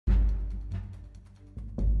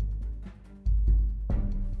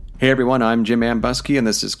Hey everyone, I'm Jim Ambuske, and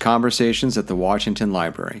this is Conversations at the Washington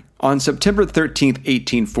Library. On September 13,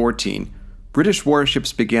 1814, British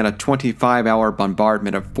warships began a 25-hour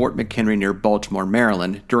bombardment of Fort McHenry near Baltimore,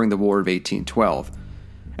 Maryland, during the War of 1812.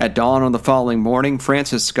 At dawn on the following morning,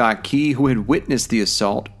 Francis Scott Key, who had witnessed the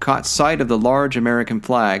assault, caught sight of the large American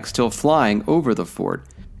flag still flying over the fort,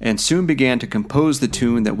 and soon began to compose the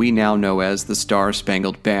tune that we now know as the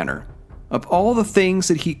Star-Spangled Banner. Of all the things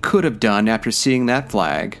that he could have done after seeing that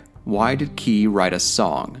flag, why did Key write a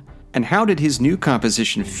song? And how did his new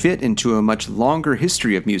composition fit into a much longer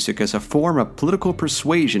history of music as a form of political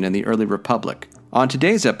persuasion in the early republic? On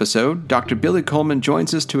today's episode, Dr. Billy Coleman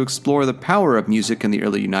joins us to explore the power of music in the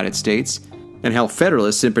early United States, and how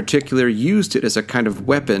Federalists in particular used it as a kind of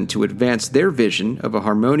weapon to advance their vision of a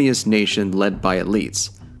harmonious nation led by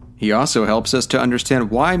elites. He also helps us to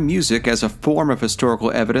understand why music as a form of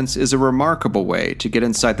historical evidence is a remarkable way to get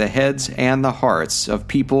inside the heads and the hearts of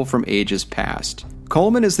people from ages past.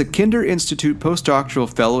 Coleman is the Kinder Institute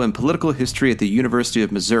Postdoctoral Fellow in Political History at the University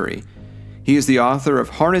of Missouri. He is the author of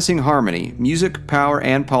Harnessing Harmony, Music, Power,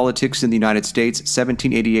 and Politics in the United States,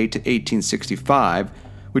 1788 to 1865,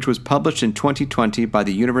 which was published in 2020 by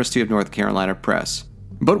the University of North Carolina Press.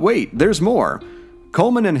 But wait, there's more!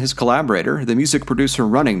 Coleman and his collaborator, the music producer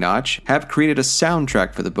Running Notch, have created a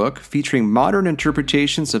soundtrack for the book featuring modern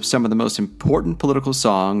interpretations of some of the most important political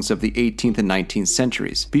songs of the 18th and 19th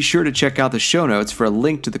centuries. Be sure to check out the show notes for a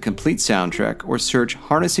link to the complete soundtrack or search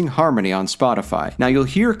Harnessing Harmony on Spotify. Now you'll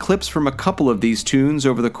hear clips from a couple of these tunes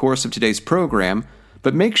over the course of today's program,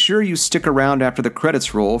 but make sure you stick around after the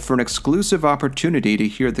credits roll for an exclusive opportunity to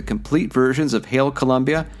hear the complete versions of Hail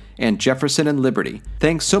Columbia and Jefferson and Liberty.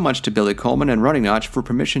 Thanks so much to Billy Coleman and Running Notch for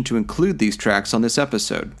permission to include these tracks on this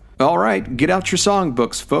episode. All right, get out your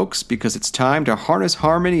songbooks, folks, because it's time to harness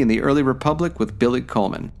harmony in the early republic with Billy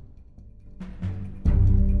Coleman.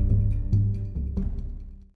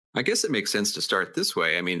 I guess it makes sense to start this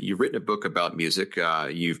way. I mean, you've written a book about music.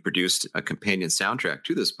 You've produced a companion soundtrack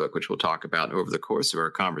to this book, which we'll talk about over the course of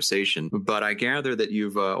our conversation. But I gather that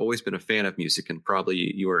you've always been a fan of music, and probably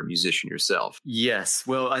you are a musician yourself. Yes.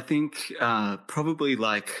 Well, I think probably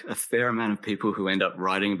like a fair amount of people who end up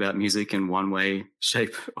writing about music in one way,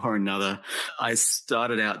 shape, or another. I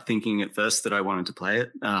started out thinking at first that I wanted to play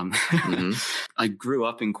it. I grew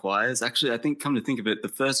up in choirs. Actually, I think, come to think of it, the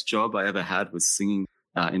first job I ever had was singing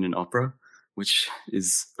in an opera, which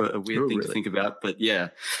is a weird thing to think about. But yeah,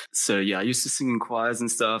 so yeah, I used to sing in choirs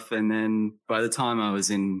and stuff. And then by the time I was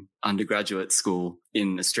in undergraduate school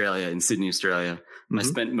in Australia, in Sydney, Australia, I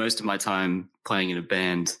spent most of my time playing in a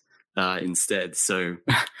band instead. So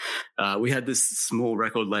we had this small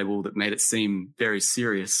record label that made it seem very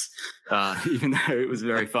serious, even though it was a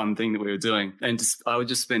very fun thing that we were doing. And I would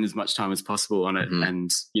just spend as much time as possible on it and,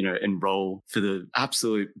 you know, enroll for the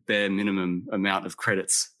absolute bare minimum amount of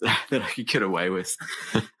credits that I could get away with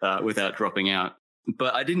without dropping out.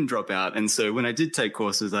 But I didn't drop out. And so when I did take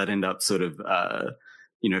courses, I'd end up sort of,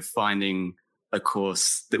 finding a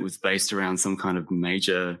course that was based around some kind of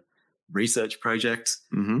major research project.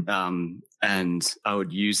 And I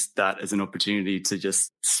would use that as an opportunity to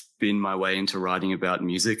just spin my way into writing about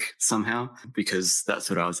music somehow, because that's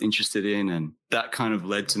what I was interested in. And that kind of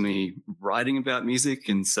led to me writing about music.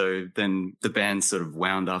 And so then the band sort of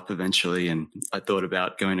wound up eventually. And I thought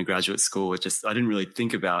about going to graduate school. I didn't really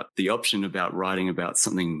think about the option about writing about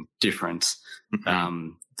something different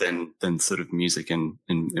than sort of music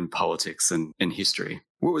and politics and history.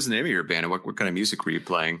 What was the name of your band, and what kind of music were you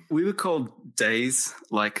playing? We were called Days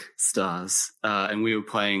Like Stars, and we were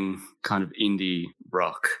playing kind of indie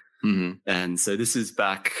rock. And so this is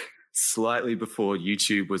back slightly before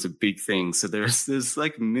YouTube was a big thing. So there's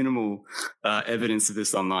like minimal evidence of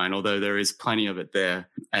this online, although there is plenty of it there.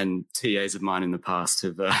 And TAs of mine in the past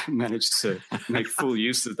have managed to make full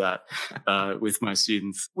use of that with my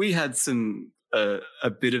students. We had a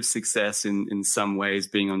bit of success in some ways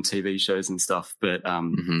being on TV shows and stuff, but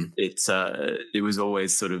it was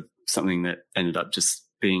always sort of something that ended up just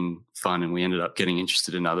being fun, and we ended up getting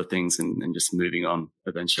interested in other things and just moving on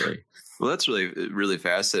eventually. Well, that's really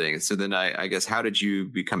fascinating. So then I guess, how did you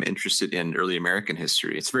become interested in early American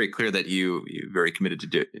history? It's very clear that you're very committed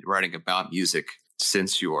to writing about music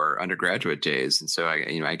since your undergraduate days. And so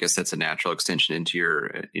I guess that's a natural extension into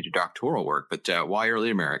your doctoral work. But why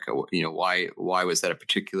early America? Why was that a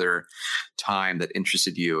particular time that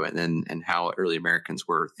interested you, and how early Americans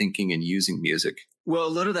were thinking and using music? Well, a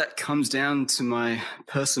lot of that comes down to my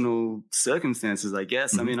personal circumstances, I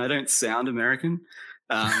guess. I mean, I don't sound American.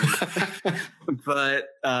 But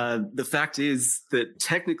the fact is that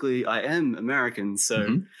technically I am American. So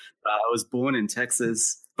I was born in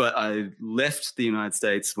Texas, But I left the United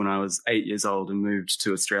States when I was 8 years old and moved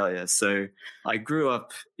to Australia. So I grew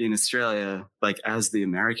up in Australia like as the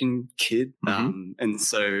American kid. And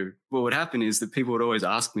so what would happen is that people would always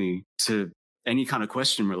ask me to any kind of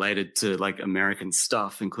question related to like American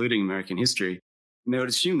stuff, including American history. And they would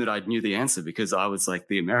assume that I knew the answer because I was like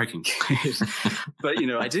the American kid. But,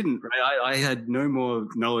 I didn't, right? I had no more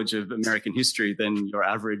knowledge of American history than your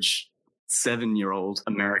average 7-year-old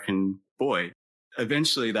American boy.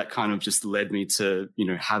 Eventually, that kind of just led me to,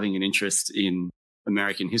 having an interest in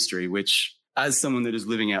American history, which as someone that is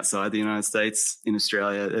living outside the United States in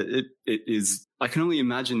Australia, it is, I can only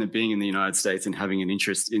imagine that being in the United States and having an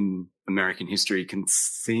interest in American history can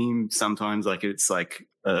seem sometimes like it's like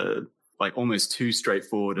almost too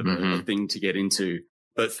straightforward of a thing to get into.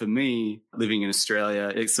 But for me, living in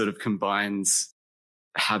Australia, it sort of combines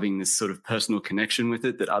having this sort of personal connection with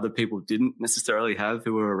it that other people didn't necessarily have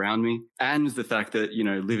who were around me. And the fact that,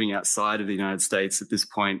 living outside of the United States at this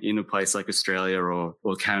point in a place like Australia or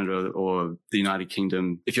Canada or the United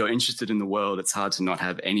Kingdom, if you're interested in the world, it's hard to not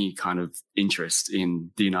have any kind of interest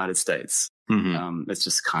in the United States. It's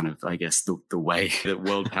just kind of, I guess, the way that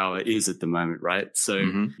world power is at the moment, right?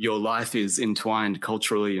 So your life is entwined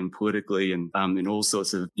culturally and politically and in all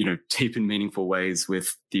sorts of, deep and meaningful ways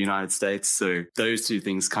with the United States. So those two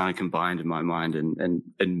things kind of combined in my mind and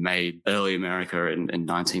made early America and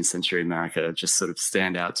 19th century America just sort of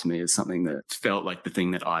stand out to me as something that felt like the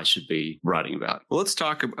thing that I should be writing about. Well, let's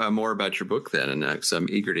talk more about your book then, and because I'm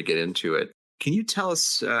eager to get into it. Can you tell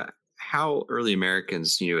us how early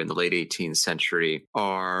Americans, in the late 18th century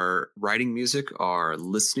are writing music, are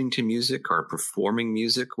listening to music, are performing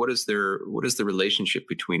music? What is the relationship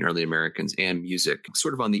between early Americans and music?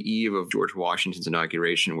 Sort of on the eve of George Washington's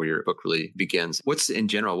inauguration, where your book really begins. What's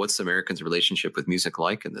Americans' relationship with music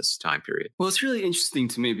like in this time period? Well, it's really interesting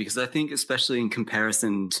to me because I think, especially in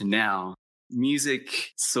comparison to now, music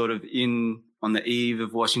sort of on the eve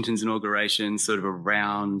of Washington's inauguration, sort of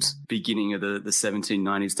around beginning of the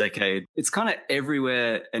 1790s decade, it's kind of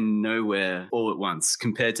everywhere and nowhere all at once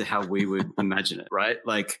compared to how we would imagine it, right?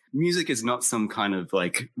 Like music is not some kind of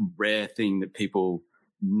like rare thing that people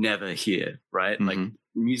never hear, right? Like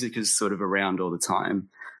music is sort of around all the time,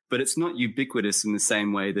 but it's not ubiquitous in the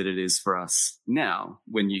same way that it is for us now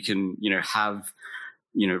when you can, have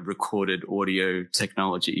recorded audio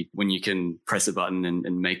technology, when you can press a button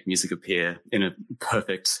and make music appear in a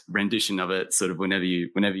perfect rendition of it, sort of whenever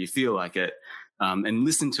you feel like it, and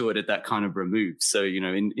listen to it at that kind of remove. So,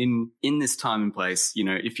 in this time and place,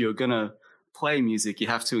 if you're going to play music, you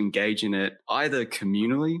have to engage in it either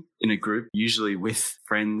communally in a group, usually with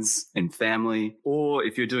friends and family, or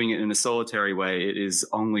if you're doing it in a solitary way, it is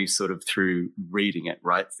only sort of through reading it,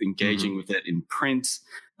 right? Engaging with it in print,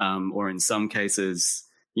 or in some cases,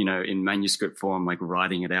 in manuscript form, like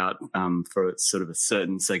writing it out for sort of a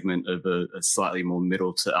certain segment of a slightly more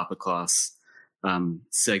middle to upper class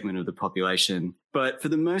segment of the population. But for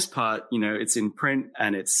the most part, it's in print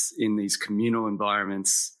and it's in these communal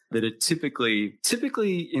environments that are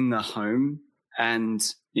typically in the home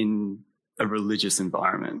and in a religious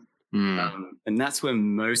environment. And that's where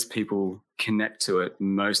most people connect to it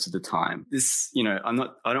most of the time. This,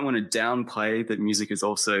 I don't want to downplay that music is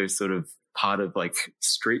also sort of part of like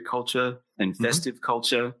street culture and festive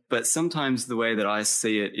culture. But sometimes the way that I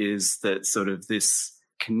see it is that sort of this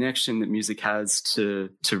connection that music has to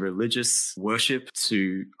religious worship,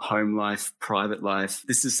 to home life, private life.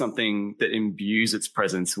 This is something that imbues its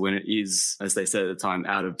presence when it is, as they said at the time,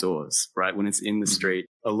 out of doors, right? When it's in the street.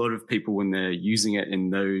 A lot of people, when they're using it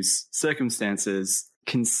in those circumstances,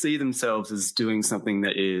 can see themselves as doing something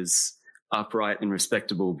that is upright and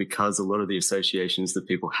respectable because a lot of the associations that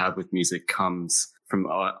people have with music comes from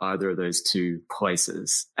either of those two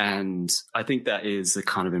places. And I think that is a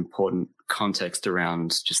kind of important context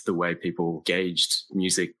around just the way people gauged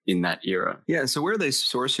music in that era. Yeah. So where are they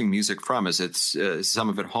sourcing music from? Is it some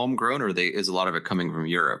of it homegrown, or is a lot of it coming from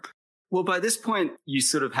Europe? Well, by this point, you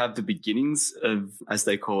sort of have the beginnings of, as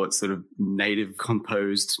they call it, sort of native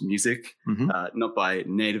composed music, not by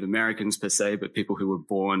Native Americans per se, but people who were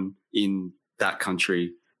born in that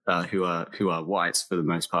country who are white for the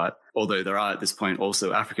most part. Although there are at this point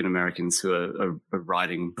also African Americans who are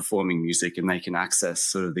writing, performing music, and they can access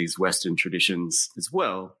sort of these Western traditions as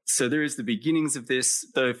well. So there is the beginnings of this,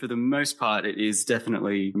 though for the most part, it is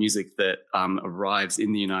definitely music that arrives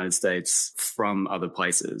in the United States from other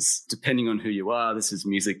places. Depending on who you are, this is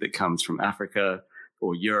music that comes from Africa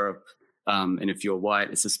or Europe. And if you're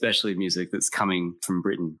white, it's especially music that's coming from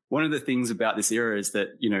Britain. One of the things about this era is that,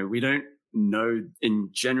 we don't know, in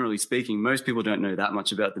generally speaking, most people don't know that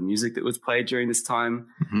much about the music that was played during this time,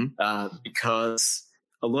 because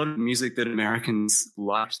a lot of music that Americans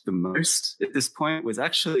liked the most at this point was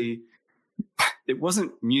actually, it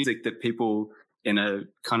wasn't music that people in a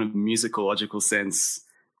kind of musicological sense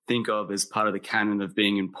think of as part of the canon of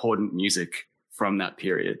being important music from that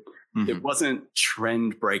period. Mm-hmm. It wasn't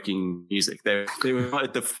trend-breaking music. They were not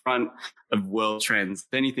at the front of world trends.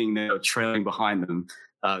 If anything, they were trailing behind them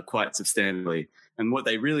quite substantially. And what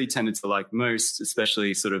they really tended to like most,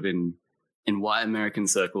 especially sort of in white American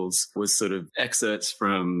circles, was sort of excerpts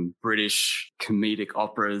from British comedic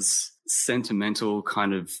operas, sentimental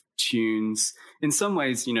kind of tunes. In some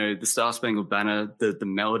ways, you know, the Star Spangled Banner, the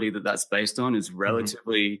melody that's based on is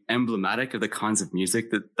relatively emblematic of the kinds of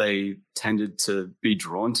music that they tended to be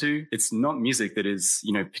drawn to. It's not music that is,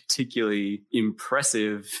 you know, particularly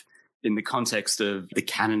impressive in the context of the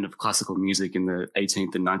canon of classical music in the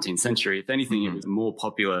 18th and 19th century. If anything, it was more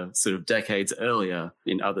popular sort of decades earlier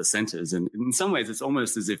in other centers. And in some ways, it's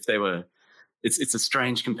almost as if they were, it's a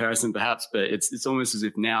strange comparison perhaps, but it's almost as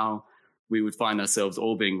if now we would find ourselves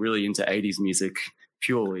all being really into 80s music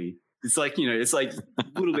purely. It's like, you know, it's like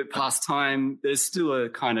a little bit past time. There's still a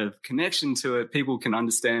kind of connection to it. People can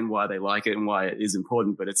understand why they like it and why it is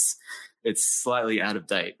important, but it's slightly out of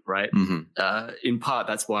date, right? In part,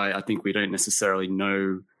 that's why I think we don't necessarily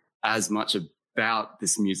know as much about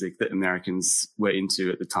this music that Americans were into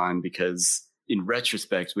at the time, because in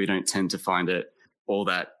retrospect, we don't tend to find it all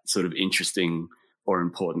that sort of interesting or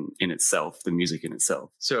important in itself, the music in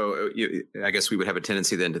itself. So I guess we would have a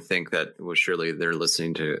tendency then to think that, well, surely they're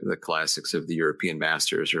listening to the classics of the European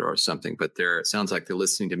masters or something, but it sounds like they're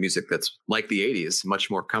listening to music that's like the 80s,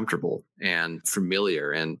 much more comfortable and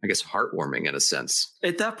familiar and I guess heartwarming in a sense.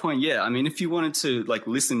 At that point, yeah. I mean, if you wanted to like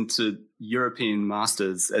listen to European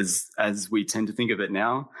masters as we tend to think of it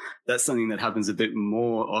now, that's something that happens a bit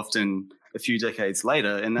more often a few decades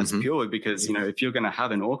later. And that's purely because, you know, if you're going to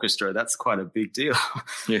have an orchestra, that's quite a big deal.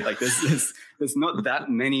 Like there's not that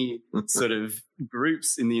many sort of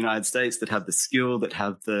groups in the United States that have the skill, that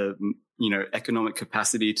have the, you know, economic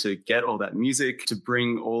capacity to get all that music, to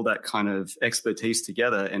bring all that kind of expertise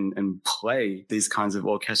together and play these kinds of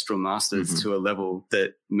orchestral masters to a level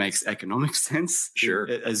that makes economic sense. Sure.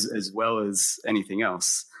 As well as anything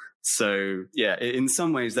else. So yeah, in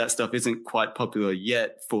some ways that stuff isn't quite popular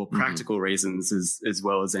yet for practical reasons as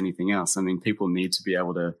well as anything else. I mean, people need to be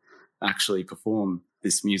able to actually perform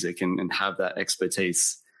this music and have that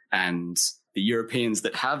expertise. And the Europeans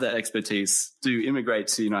that have that expertise do immigrate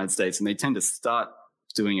to the United States, and they tend to start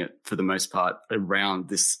doing it for the most part around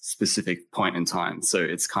this specific point in time. So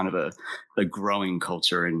it's kind of a growing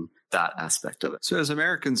culture in that aspect of it. So as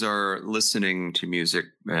Americans are listening to music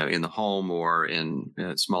in the home or in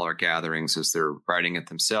smaller gatherings, as they're writing it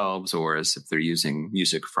themselves, or as if they're using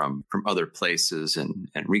music from other places and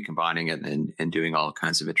recombining it and doing all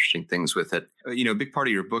kinds of interesting things with it. You know, a big part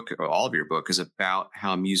of your book, or all of your book, is about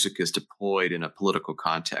how music is deployed in a political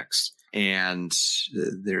context. And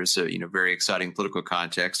there's a very exciting political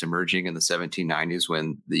context emerging in the 1790s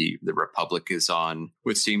when the Republic is on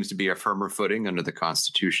what seems to be a firmer footing under the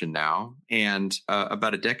Constitution now. And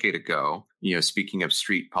about a decade ago, speaking of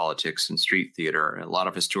street politics and street theater, a lot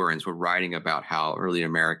of historians were writing about how early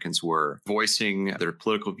Americans were voicing their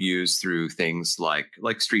political views through things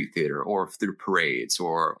like street theater, or through parades,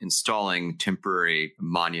 or installing temporary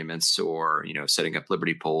monuments, or setting up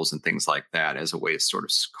liberty poles and things like that as a way to sort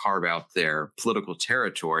of carve out their political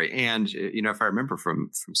territory. And if I remember from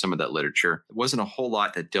some of that literature, it wasn't a whole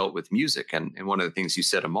lot that dealt with music. And one of the things you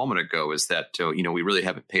said a moment ago is that we really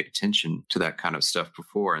haven't paid attention to that kind of stuff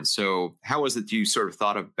before. And so how was it you sort of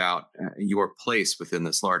thought about your place within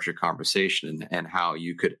this larger conversation and how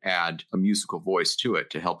you could add a musical voice to it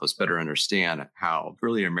to help us better understand how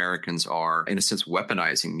early Americans are, in a sense,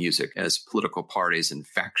 weaponizing music as political parties and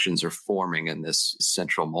factions are forming in this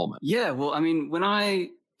central moment? Yeah, well, I mean, when I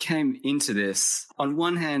came into this, on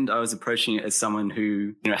one hand, I was approaching it as someone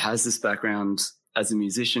who, has this background as a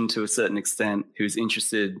musician to a certain extent, who's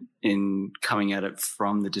interested in coming at it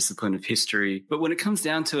from the discipline of history. But when it comes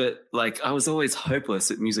down to it, I was always hopeless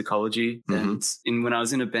at musicology. And when I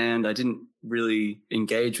was in a band, I didn't really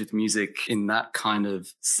engage with music in that kind of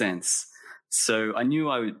sense. So I knew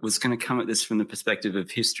I was going to come at this from the perspective of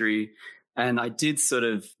history. And I did sort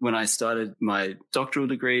of, when I started my doctoral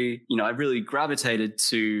degree, I really gravitated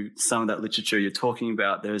to some of that literature you're talking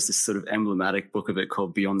about. There's this sort of emblematic book of it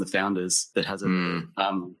called Beyond the Founders that has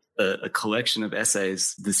a collection of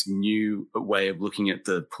essays, this new way of looking at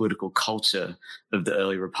the political culture of the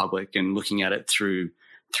early republic and looking at it through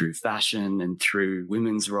fashion and through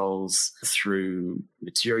women's roles, through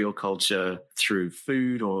material culture, through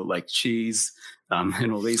food or like cheese.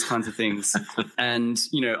 and all these kinds of things. And,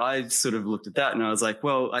 I sort of looked at that and I was like,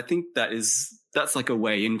 well, I think that's like a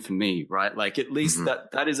way in for me, right? Like at least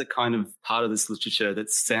that is a kind of part of this literature that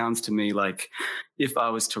sounds to me like if I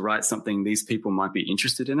was to write something, these people might be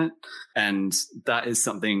interested in it. And that is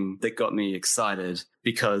something that got me excited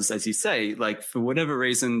because, as you say, like for whatever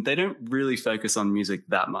reason, they don't really focus on music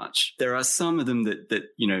that much. There are some of them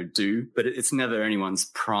that do, but it's never anyone's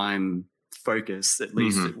prime focus. At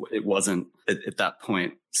least it wasn't at that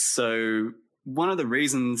point. So one of the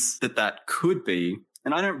reasons that could be,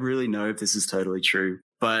 and I don't really know if this is totally true,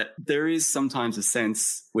 but there is sometimes a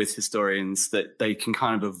sense with historians that they can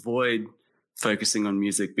kind of avoid focusing on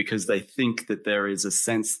music because they think that there is a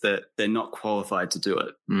sense that they're not qualified to do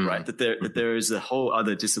it, right? That there is a whole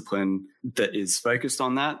other discipline that is focused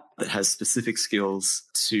on that has specific skills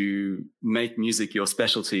to make music your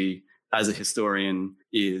specialty as a historian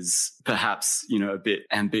is perhaps, a bit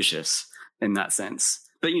ambitious in that sense.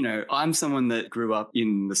 But, I'm someone that grew up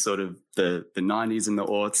in the sort of the 90s and the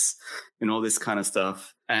aughts and all this kind of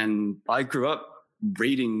stuff. And I grew up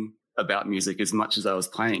reading about music as much as I was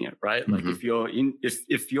playing it, right? Like if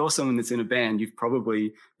you're someone that's in a band, you've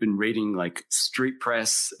probably been reading like street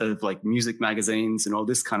press of like music magazines and all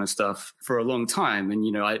this kind of stuff for a long time.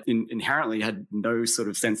 And, I inherently had no sort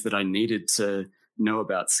of sense that I needed to know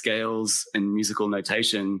about scales and musical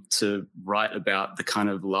notation to write about the kind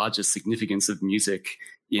of larger significance of music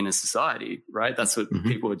in a society, right? That's what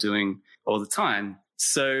people are doing all the time.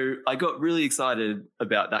 So I got really excited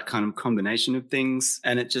about that kind of combination of things.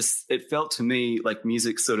 And it felt to me like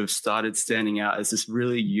music sort of started standing out as this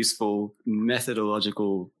really useful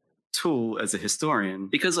methodological tool as a historian.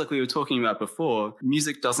 Because like we were talking about before,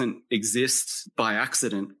 music doesn't exist by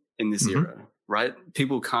accident in this era. Right?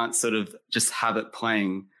 People can't sort of just have it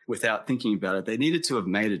playing without thinking about it. They needed to have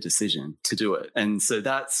made a decision to do it. And so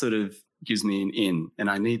that sort of gives me an in. And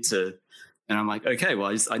I'm like, okay,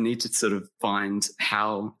 well, I need to sort of find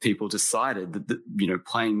how people decided that,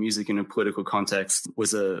 playing music in a political context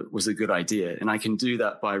was a good idea. And I can do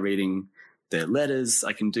that by reading their letters.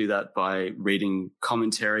 I can do that by reading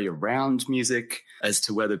commentary around music as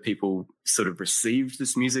to whether people sort of received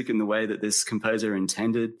this music in the way that this composer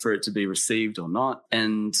intended for it to be received or not.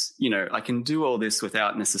 And, I can do all this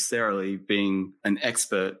without necessarily being an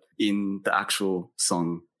expert in the actual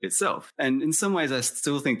song itself. And in some ways, I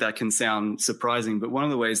still think that can sound surprising. But one of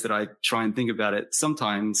the ways that I try and think about it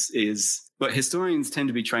sometimes is what historians tend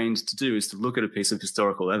to be trained to do is to look at a piece of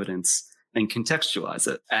historical evidence and contextualize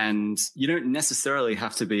it. And you don't necessarily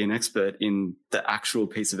have to be an expert in the actual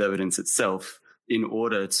piece of evidence itself in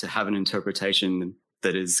order to have an interpretation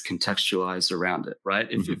that is contextualized around it, right?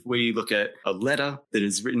 If we look at a letter that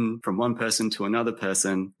is written from one person to another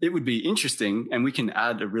person, it would be interesting and we can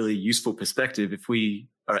add a really useful perspective if we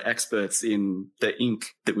are experts in the ink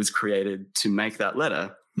that was created to make that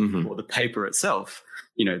letter or the paper itself.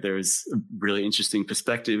 There's really interesting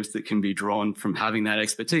perspectives that can be drawn from having that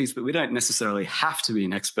expertise, but we don't necessarily have to be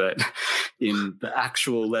an expert in the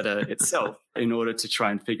actual letter itself in order to try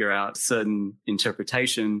and figure out certain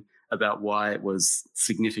interpretation about why it was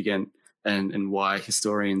significant and why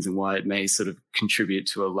historians and why it may sort of contribute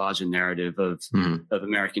to a larger narrative of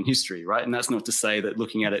American history, right? And that's not to say that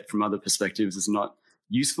looking at it from other perspectives is not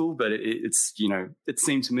useful, but it's it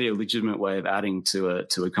seemed to me a legitimate way of adding to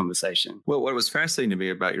a conversation. Well, what was fascinating to me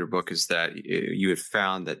about your book is that you had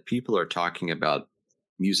found that people are talking about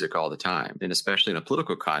music all the time, and especially in a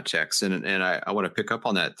political context. And I want to pick up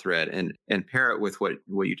on that thread and pair it with what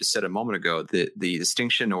you just said a moment ago, the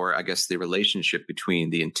distinction, or I guess the relationship between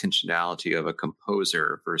the intentionality of a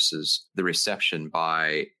composer versus the reception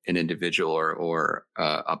by an individual or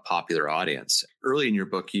a popular audience. Early in your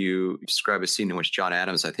book, you describe a scene in which John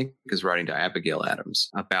Adams, I think, is writing to Abigail Adams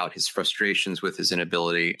about his frustrations with his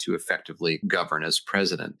inability to effectively govern as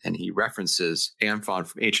president. And he references Amphon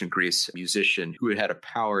from ancient Greece, a musician who had a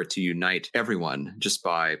power to unite everyone just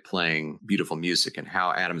by playing beautiful music, and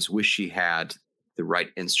how Adams wished he had the right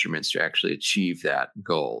instruments to actually achieve that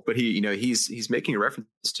goal. But he's making a reference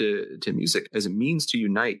to music as a means to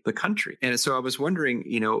unite the country. And so I was wondering,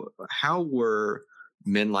 how were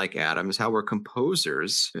men like Adams, how were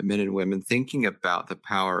composers, men and women, thinking about the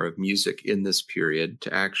power of music in this period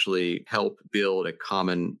to actually help build a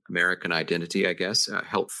common American identity, I guess,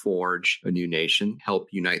 help forge a new nation, help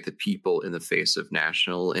unite the people in the face of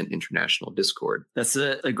national and international discord? That's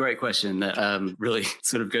a great question that really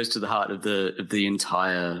sort of goes to the heart of the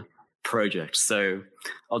entire project. So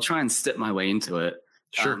I'll try and step my way into it.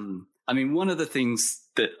 Sure. One of the things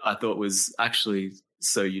that I thought was actually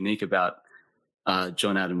so unique about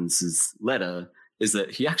John Adams's letter is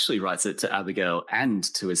that he actually writes it to Abigail and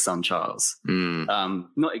to his son Charles.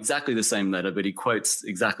 Not exactly the same letter, but he quotes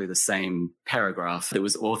exactly the same paragraph that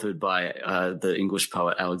was authored by the English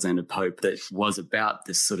poet Alexander Pope, that was about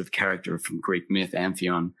this sort of character from Greek myth,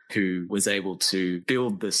 Amphion, who was able to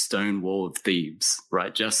build the stone wall of Thebes,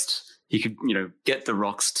 right? Just he could, get the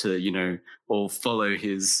rocks to, all follow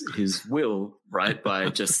his will, right, by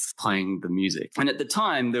just playing the music. And at the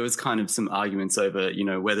time, there was kind of some arguments over,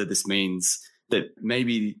 whether this means that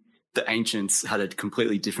maybe the ancients had a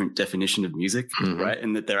completely different definition of music, right?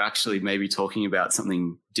 And that they're actually maybe talking about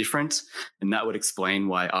something different. And that would explain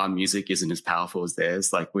why our music isn't as powerful as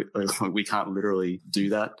theirs. Like we can't literally do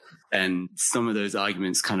that. And some of those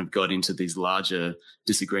arguments kind of got into these larger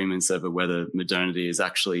disagreements over whether modernity is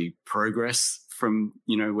actually progress from,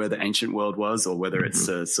 where the ancient world was, or whether it's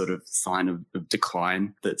a sort of sign of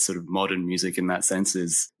decline, that sort of modern music in that sense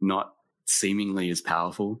is not seemingly as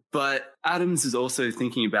powerful. But Adams is also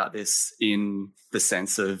thinking about this in the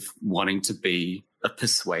sense of wanting to be a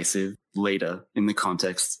persuasive leader in the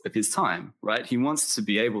context of his time, right? He wants to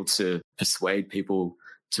be able to persuade people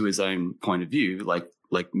to his own point of view, like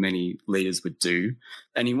many leaders would do.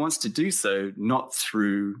 And he wants to do so not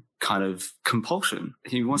through kind of compulsion.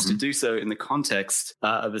 He wants to do so in the context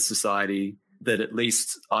of a society that, at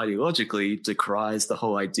least ideologically, decries the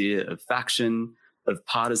whole idea of faction, of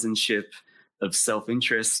partisanship, of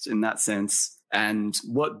self-interest in that sense. And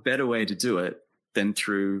what better way to do it than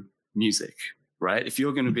through music, right? If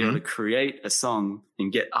you're going to be able to create a song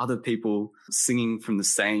and get other people singing from the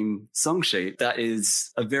same song sheet, that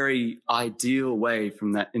is a very ideal way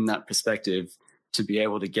in that perspective to be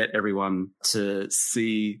able to get everyone to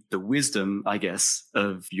see the wisdom, I guess,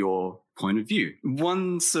 of your point of view.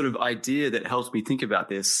 One sort of idea that helped me think about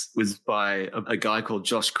this was by a guy called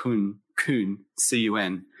Josh Kuhn,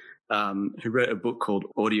 C-U-N, who wrote a book called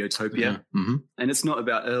Audiotopia. And it's not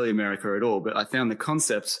about early America at all, but I found the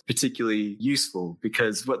concept particularly useful,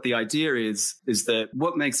 because what the idea is that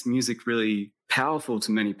what makes music really powerful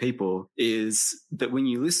to many people is that when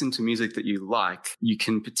you listen to music that you like, you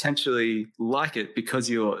can potentially like it because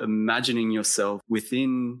you're imagining yourself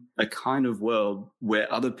within a kind of world where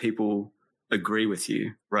other people agree with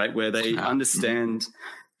you, right? Where they understand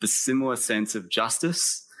the similar sense of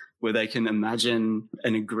justice, where they can imagine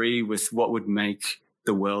and agree with what would make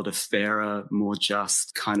the world a fairer, more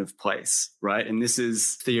just kind of place, right? And this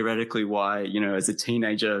is theoretically why, as a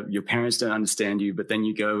teenager, your parents don't understand you, but then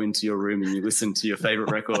you go into your room and you listen to your favorite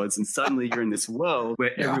records, and suddenly you're in this world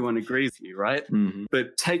where everyone agrees with you, right?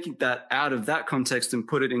 But taking that out of that context and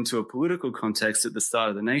put it into a political context at the start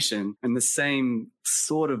of the nation, and the same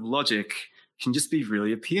sort of logic can just be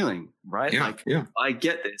really appealing, right? I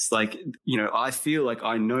get this. I feel like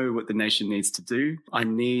I know what the nation needs to do. I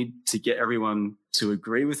need to get everyone to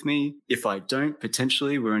agree with me. If I don't,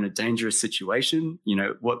 potentially we're in a dangerous situation.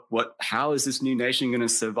 How is this new nation going to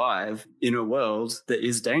survive in a world that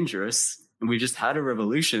is dangerous? And we just had a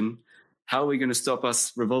revolution. How are we going to stop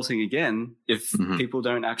us revolting again if people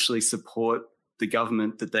don't actually support the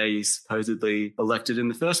government that they supposedly elected in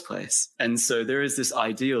the first place? And so there is this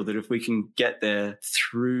ideal that if we can get there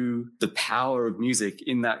through the power of music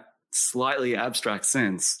in that slightly abstract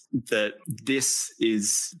sense, that this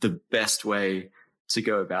is the best way to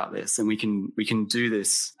go about this. And we can do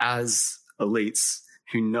this as elites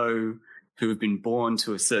who have been born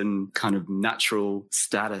to a certain kind of natural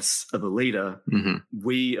status of a leader.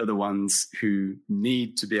 We are the ones who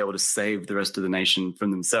need to be able to save the rest of the nation from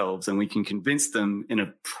themselves. And we can convince them in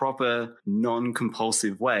a proper,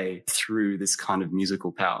 non-compulsive way through this kind of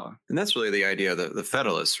musical power. And that's really the idea of the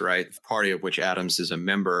Federalists, right? The party of which Adams is a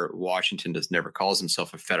member. Washington never calls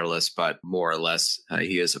himself a Federalist, but more or less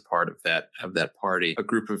he is a part of that party. A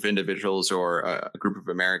group of individuals or a group of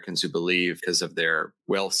Americans who believe, because of their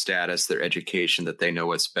wealth status, their education, that they know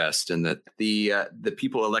what's best, and that the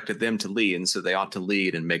people elected them to lead, and so they ought to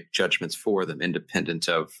lead and make judgments for them, independent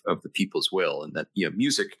of the people's will. And that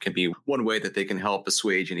music can be one way that they can help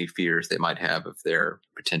assuage any fears they might have of their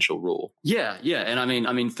potential rule. Yeah, and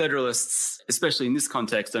I mean, Federalists, especially in this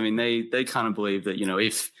context, they kind of believe that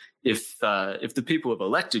if the people have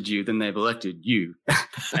elected you, then they've elected you.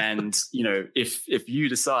 And, if you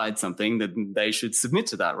decide something, then they should submit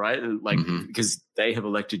to that, right? Because they have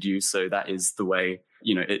elected you. So that is the way,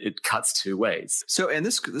 it cuts two ways. So, and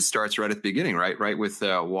this starts right at the beginning, right? With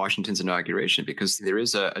Washington's inauguration, because there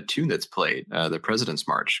is a tune that's played, the President's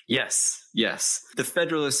March. Yes. The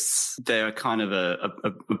Federalists, they're kind of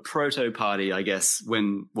a proto party, I guess,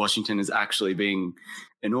 when Washington is actually being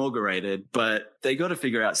inaugurated, but they got to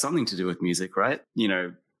figure out something to do with music, right?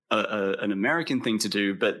 an American thing to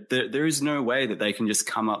do, but there is no way that they can just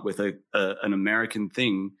come up with an American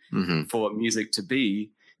thing for music to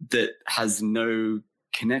be that has no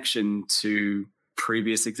connection to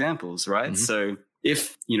previous examples, right? So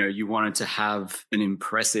if, you wanted to have an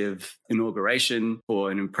impressive inauguration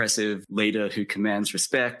or an impressive leader who commands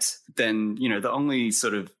respect, then, the only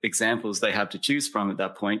sort of examples they have to choose from at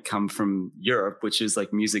that point come from Europe, which is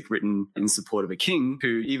like music written in support of a king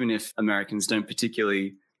who, even if Americans don't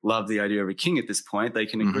particularly love the idea of a king at this point, they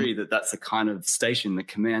can agree that that's a kind of station that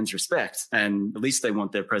commands respect. And at least they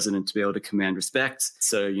want their president to be able to command respect.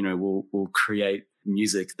 So, we'll create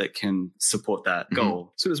music that can support that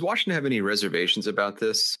goal. So does Washington have any reservations about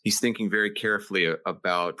this? He's thinking very carefully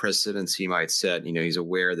about precedents he might set. He's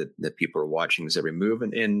aware that people are watching his every move,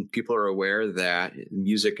 and people are aware that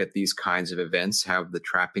music at these kinds of events have the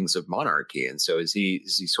trappings of monarchy. And so is he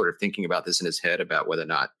sort of thinking about this in his head about whether or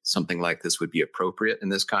not something like this would be appropriate in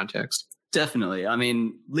this context? Definitely. I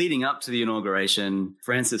mean, leading up to the inauguration,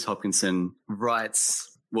 Francis Hopkinson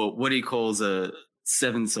writes, what he calls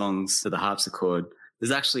 7 songs to the harpsichord.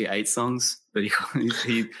 There's actually 8 songs, but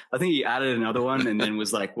I think he added another one and then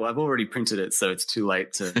was like, well, I've already printed it, so it's too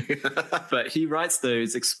late to. But he writes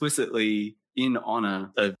those explicitly in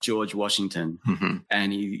honor of George Washington.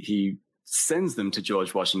 And he sends them to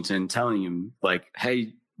George Washington, telling him like,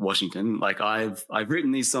 hey, Washington, like I've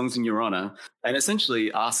written these songs in your honor, and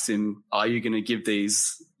essentially asks him, are you going to give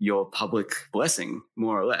these your public blessing,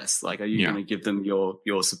 more or less? Like, are you going to give them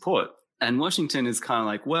your support? And Washington is kind of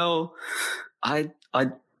like, well, I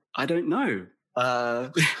don't know.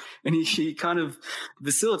 And he kind of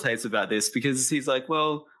vacillates about this because he's like,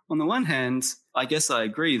 well, on the one hand, I guess I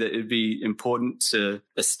agree that it'd be important to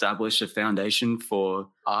establish a foundation for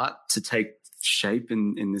art to take shape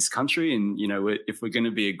in this country. And, if we're going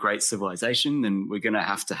to be a great civilization, then we're going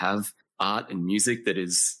to have art and music that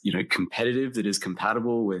is, competitive, that is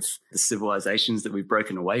compatible with the civilizations that we've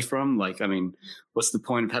broken away from. Like, I mean, what's the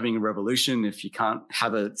point of having a revolution if you can't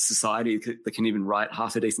have a society that can even write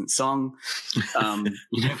half a decent song?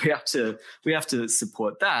 We have to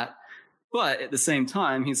support that. But at the same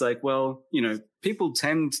time, he's like, well, people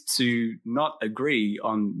tend to not agree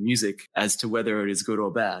on music as to whether it is good or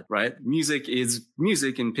bad, right? Music is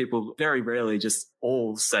music, and people very rarely just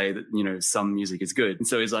all say that, some music is good. And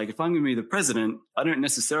so he's like, if I'm going to be the president, I don't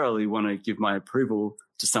necessarily want to give my approval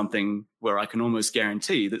to something where I can almost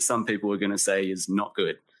guarantee that some people are going to say is not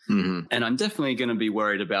good. And I'm definitely going to be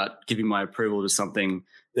worried about giving my approval to something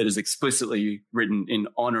that is explicitly written in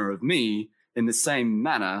honor of me, in the same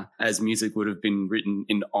manner as music would have been written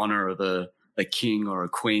in honor of a king or a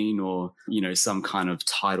queen or, some kind of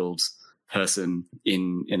titled person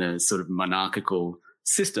in a sort of monarchical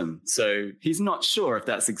system. So he's not sure if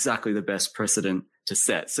that's exactly the best precedent to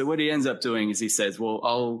set. So what he ends up doing is he says,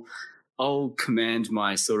 well, I'll command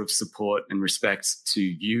my sort of support and respect to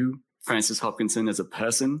you, Francis Hopkinson, as a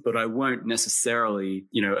person, but I won't necessarily,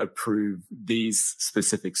 approve these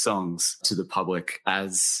specific songs to the public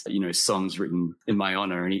as, songs written in my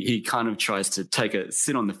honor. And he kind of tries to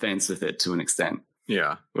sit on the fence with it to an extent.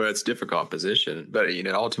 Yeah, well, it's a difficult position. But,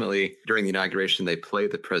 ultimately, during the inauguration, they play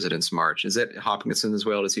the President's March. Is that Hopkinson as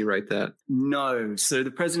well? Does he write that? No. So the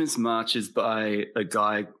President's March is by a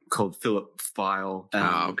guy called Philip File.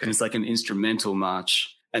 And it's like an instrumental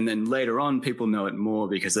march. And then later on, people know it more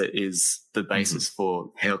because it is the basis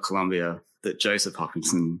for Hail Columbia that Joseph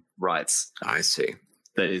Hopkinson writes. I see.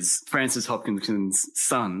 That is Francis Hopkinson's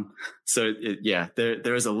son. So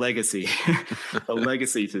there is a legacy, a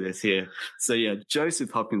legacy to this here. So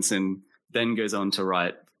Joseph Hopkinson then goes on to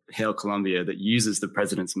write Hail Columbia that uses the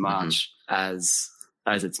President's March as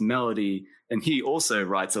its melody. And he also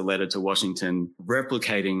writes a letter to Washington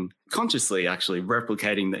consciously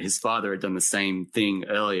replicating that his father had done the same thing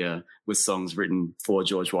earlier with songs written for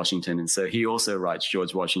George Washington. And so he also writes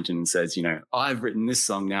George Washington and says, I've written this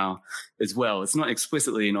song now as well. It's not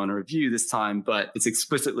explicitly in honor of you this time, but it's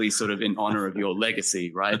explicitly sort of in honor of your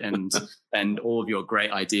legacy, right? And all of your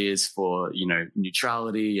great ideas for,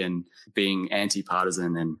 neutrality and being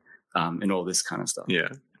anti-partisan and all this kind of stuff. Yeah.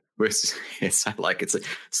 It's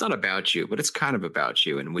not about you, but it's kind of about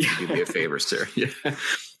you. And would you do me a favor, sir? Yeah. Well,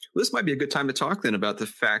 this might be a good time to talk then about the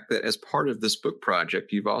fact that as part of this book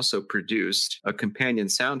project, you've also produced a companion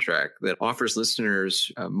soundtrack that offers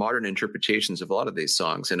listeners modern interpretations of a lot of these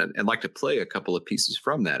songs. And I'd like to play a couple of pieces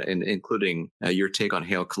from that, including your take on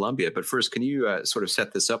Hail Columbia. But first, can you sort of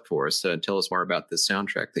set this up for us and tell us more about this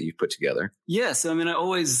soundtrack that you've put together? Yes. I mean, I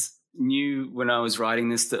always knew when I was writing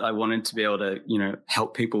this that I wanted to be able to,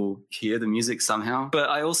 help people hear the music somehow. But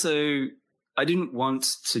I also I didn't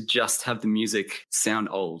want to just have the music sound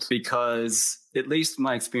old, because at least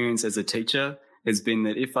my experience as a teacher has been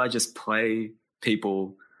that if I just play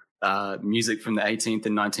people music from the 18th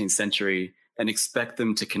and 19th century and expect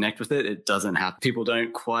them to connect with it, it doesn't happen. People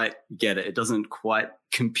don't quite get it. It doesn't quite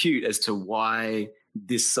compute as to why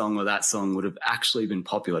this song or that song would have actually been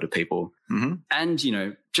popular to people. Mm-hmm. And, you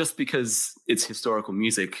know, just because it's historical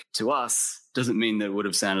music to us doesn't mean that it would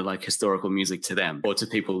have sounded like historical music to them or to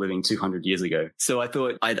people living 200 years ago. So I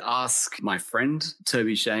thought I'd ask my friend,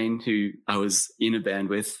 Toby Shane, who I was in a band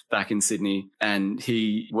with back in Sydney, and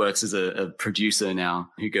he works as a producer now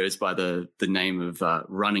who goes by the name of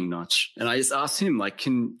Running Notch. And I just asked him, like,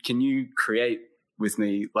 can you create with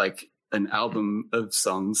me like an album of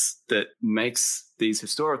songs that makes these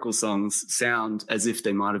historical songs sound as if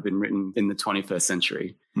they might have been written in the 21st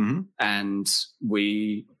century. Mm-hmm. And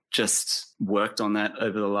we just worked on that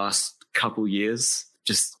over the last couple years,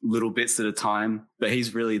 just little bits at a time. But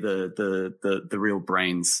he's really the real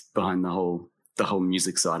brains behind the whole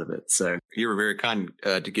music side of it. So you were very kind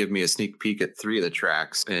to give me a sneak peek at 3 of the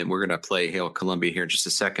tracks, and we're going to play Hail Columbia here in just a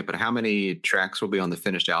second. But how many tracks will be on the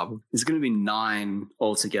finished album? There's going to be 9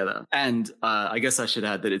 altogether. And I guess I should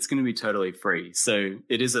add that it's going to be totally free. So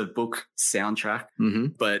it is a book soundtrack, mm-hmm.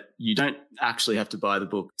 but you don't actually have to buy the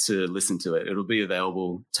book to listen to it. It'll be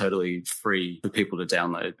available totally free for people to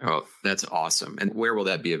download. Oh, that's awesome. And where will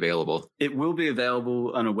that be available? It will be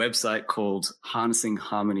available on a website called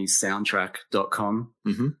harnessingharmonysoundtrack.com.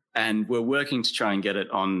 Mm-hmm. And we're working to try and get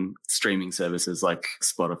it on streaming services like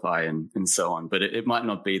Spotify and so on. But it might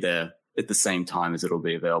not be there at the same time as it'll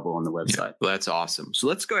be available on the website. Yeah, well, that's awesome. So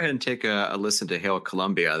let's go ahead and take a listen to Hail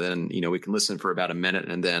Columbia. Then, you know, we can listen for about a minute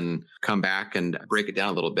and then come back and break it down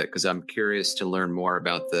a little bit, because I'm curious to learn more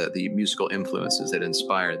about the musical influences that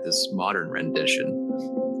inspired this modern rendition.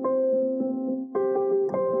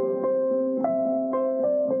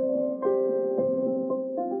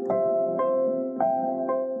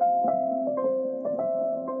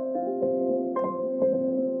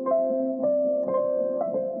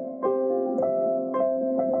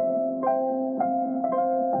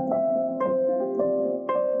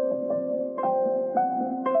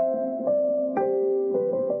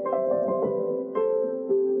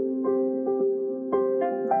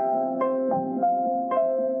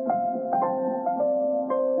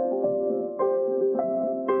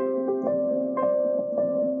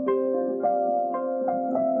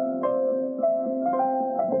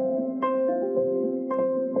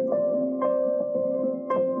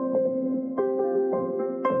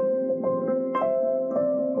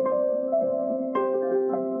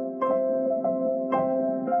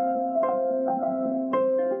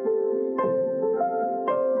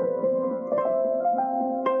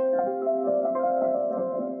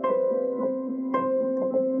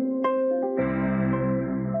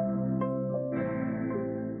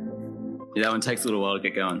 Yeah, that one takes a little while to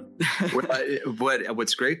get going.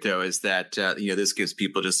 What's great though is that this gives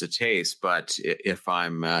people just a taste. But if my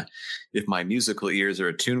musical ears are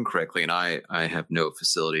attuned correctly, and I have no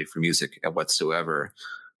facility for music whatsoever,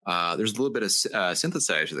 there's a little bit of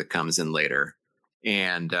synthesizer that comes in later,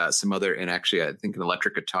 and some other, and actually I think an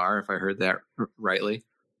electric guitar, if I heard that rightly.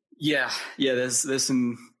 Yeah. There's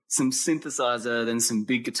some synthesizer, then some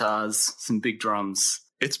big guitars, some big drums.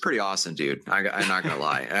 It's pretty awesome, dude. I'm not gonna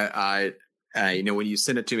lie. I when you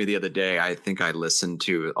sent it to me the other day, I think I listened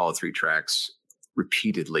to all 3 tracks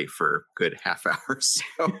repeatedly for a good half hour.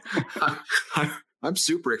 So I'm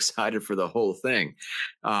super excited for the whole thing,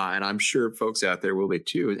 and I'm sure folks out there will be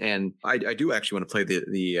too. And I do actually want to play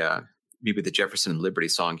the maybe the Jefferson and Liberty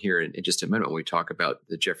song here in just a minute when we talk about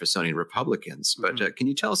the Jeffersonian Republicans. But can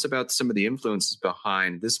you tell us about some of the influences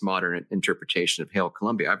behind this modern interpretation of Hail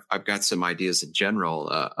Columbia? I've got some ideas in general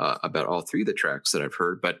about all 3 of the tracks that I've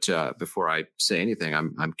heard. But before I say anything,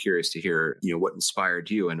 I'm curious to hear what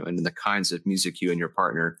inspired you and the kinds of music you and your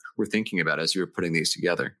partner were thinking about as you were putting these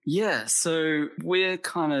together. Yeah, so we're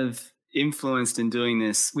kind of influenced in doing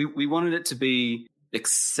this. We wanted it to be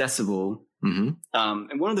accessible. Mm-hmm.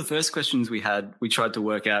 And one of the first questions we tried to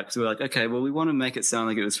work out, because we were like, okay, well, we want to make it sound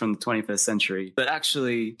like it was from the 21st century, but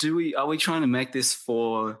actually, are we trying to make this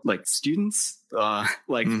for like students,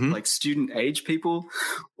 like student age people,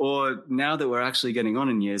 or now that we're actually getting on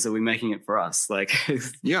in years, are we making it for us? Like,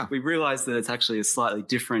 yeah, we realized that it's actually a slightly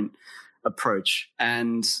different approach,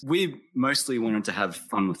 and we mostly wanted to have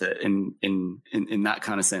fun with it in that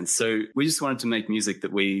kind of sense. So we just wanted to make music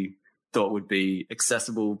that we thought would be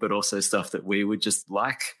accessible, but also stuff that we would just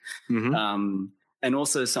like. Mm-hmm. And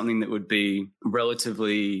also something that would be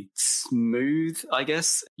relatively smooth, I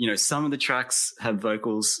guess. Some of the tracks have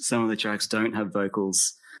vocals, some of the tracks don't have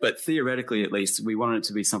vocals. But theoretically, at least, we wanted it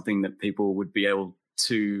to be something that people would be able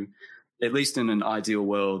to, at least in an ideal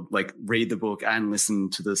world, like read the book and listen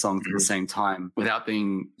to the songs at the same time without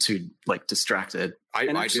being too like distracted. I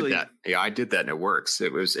did that. Yeah, I did that, and it works.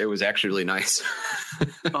 It was actually really nice.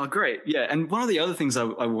 Oh, great. Yeah. And one of the other things I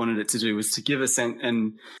wanted it to do was to give a sense,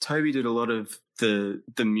 and Toby did a lot of the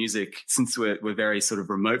music, since we're very sort of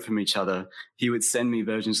remote from each other. He would send me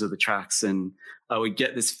versions of the tracks, and I would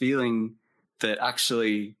get this feeling that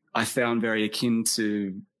actually I found very akin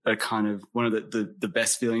to a kind of one of the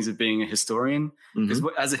best feelings of being a historian. Because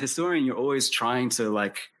as a historian, you're always trying to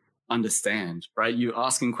like understand, right? You're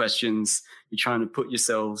asking questions, you're trying to put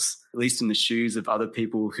yourselves at least in the shoes of other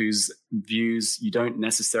people whose views you don't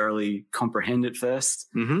necessarily comprehend at first.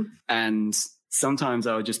 And sometimes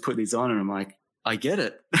I would just put these on and I'm like, I get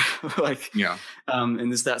it. Like, yeah.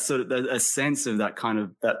 And there's that sort of a sense of that kind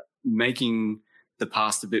of that making the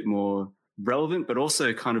past a bit more relevant, but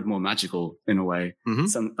also kind of more magical in a way.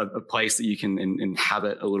 A place that you can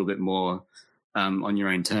inhabit a little bit more on your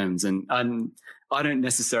own terms. And I don't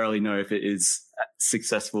necessarily know if it is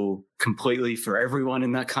successful completely for everyone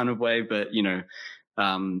in that kind of way, but you know,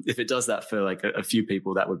 if it does that for like a few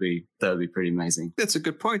people, that would be pretty amazing. That's a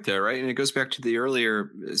good point there, right? And it goes back to the earlier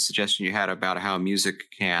suggestion you had about how music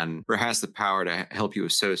can or has the power to help you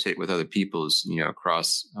associate with other people's, you know,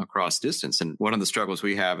 across distance. And one of the struggles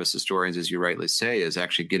we have as historians, as you rightly say, is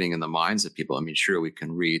actually getting in the minds of people. I mean, sure, we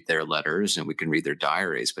can read their letters and we can read their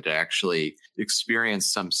diaries, but to actually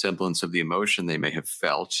experience some semblance of the emotion they may have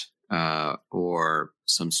felt, or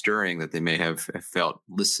some stirring that they may have felt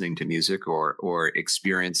listening to music or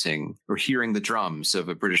experiencing or hearing the drums of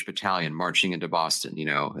a British battalion marching into Boston. You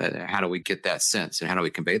know, how do we get that sense and how do we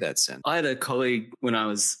convey that sense? I had a colleague when I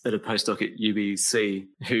was at a postdoc at UBC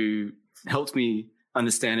who helped me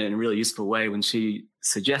understand it in a really useful way when she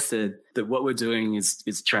suggested that what we're doing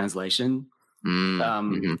is translation.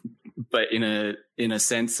 But in a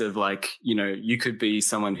sense of like, you know, you could be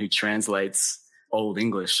someone who translates Old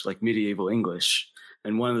English, like medieval English.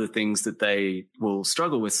 And one of the things that they will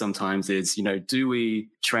struggle with sometimes is, you know, do we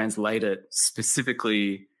translate it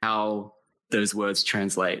specifically how those words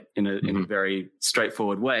translate in a very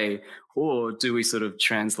straightforward way? Or do we sort of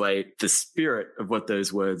translate the spirit of what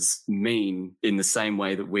those words mean in the same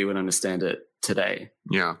way that we would understand it today?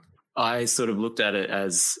 Yeah. I sort of looked at it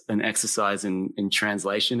as an exercise in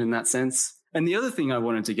translation in that sense. And the other thing I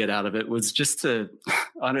wanted to get out of it was just to,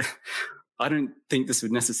 I don't think this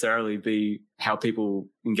would necessarily be how people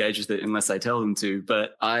engage with it unless I tell them to,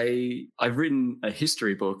 but I've written a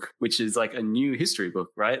history book, which is like a new history book,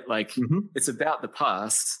 right? Like it's about the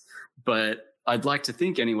past, but I'd like to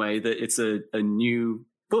think anyway that it's a new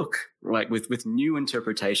book, right? With new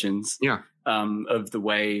interpretations of the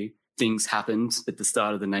way things happened at the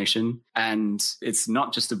start of the nation. And it's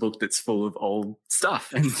not just a book that's full of old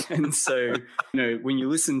stuff. And so, you know, when you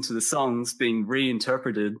listen to the songs being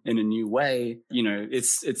reinterpreted in a new way, you know,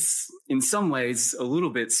 it's in some ways a little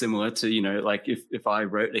bit similar to, you know, like if I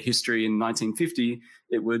wrote a history in 1950,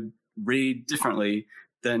 it would read differently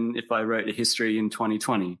than if I wrote a history in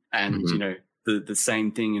 2020. And, you know, the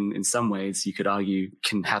same thing in some ways you could argue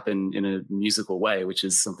can happen in a musical way, which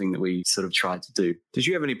is something that we sort of tried to do. Did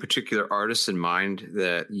you have any particular artists in mind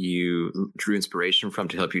that you drew inspiration from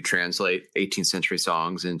to help you translate 18th century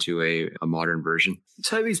songs into a modern version?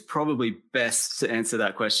 Toby's probably best to answer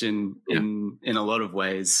that question in a lot of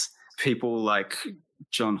ways. People like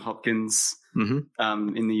John Hopkins in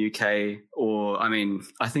the UK, or I mean,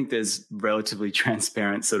 I think there's relatively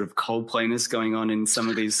transparent sort of Coldplayness going on in some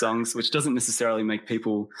of these songs, which doesn't necessarily make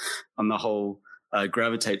people on the whole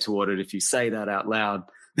gravitate toward it if you say that out loud.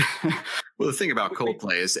 Well, the thing about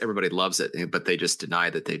Coldplay is everybody loves it, but they just deny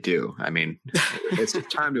that they do. I mean, it's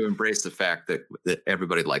time to embrace the fact that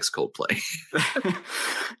everybody likes Coldplay.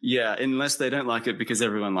 Yeah, unless they don't like it because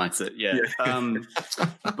everyone likes it. Yeah.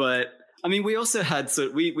 But I mean, we also had,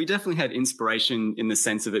 so we definitely had inspiration in the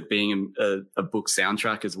sense of it being a book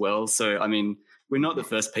soundtrack as well. So, I mean, we're not the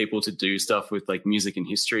first people to do stuff with like music and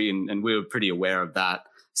history, and we were pretty aware of that.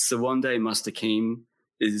 Sawande Mustakim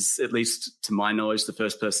is, at least to my knowledge, the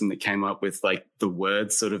first person that came up with like the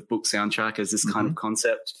word sort of book soundtrack as this kind of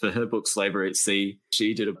concept. For her book Slavery at Sea,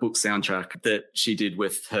 she did a book soundtrack that she did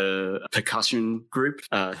with her percussion group.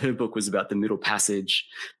 Her book was about the Middle Passage,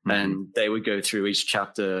 and they would go through each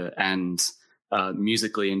chapter and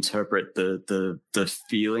musically interpret the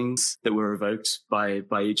feelings that were evoked by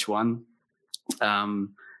each one.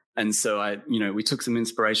 And so we took some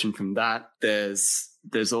inspiration from that.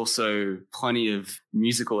 There's also plenty of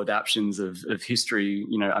musical adaptions of history.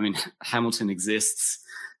 You know, I mean, Hamilton exists,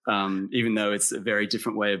 even though it's a very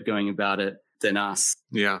different way of going about it. than us.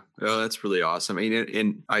 Yeah. Oh, that's really awesome. I mean,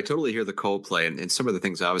 and I totally hear the Coldplay and some of the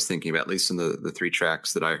things I was thinking about, at least in the three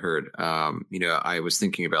tracks that I heard. I was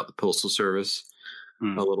thinking about the Postal Service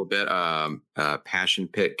a little bit. Passion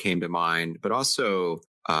Pit came to mind, but also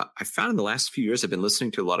I found in the last few years I've been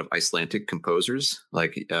listening to a lot of Icelandic composers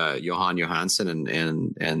like Johan Johansson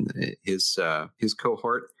and his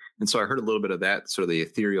cohort. And so I heard a little bit of that, sort of the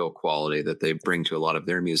ethereal quality that they bring to a lot of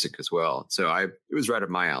their music as well. So it was right up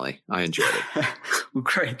my alley. I enjoyed it. Well,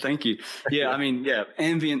 great. Thank you. Yeah. I mean,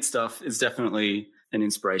 ambient stuff is definitely an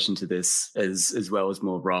inspiration to this as well as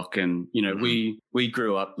more rock. And, we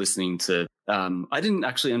grew up listening to, I didn't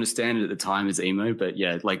actually understand it at the time as emo, but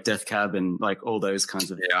like Death Cab and like all those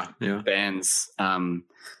kinds of bands.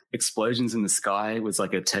 Explosions in the Sky was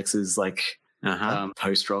like a Texas,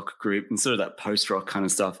 post-rock group, and sort of that post-rock kind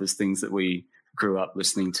of stuff is things that we grew up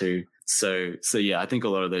listening to. So I think a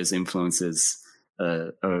lot of those influences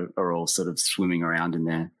are all sort of swimming around in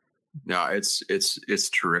there. No, it's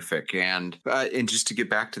terrific. And just to get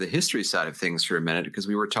back to the history side of things for a minute, because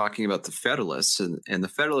we were talking about the Federalists, and the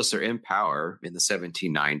Federalists are in power in the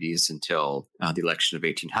 1790s until the election of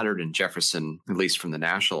 1800, and Jefferson, at least from the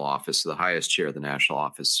national office, the highest chair of the national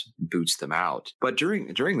office, boots them out. But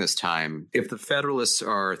during this time, if the Federalists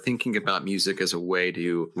are thinking about music as a way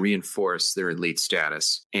to reinforce their elite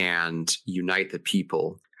status and unite the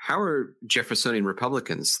people, how are Jeffersonian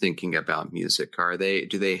Republicans thinking about music?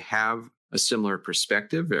 Do they have a similar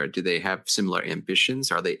perspective, or do they have similar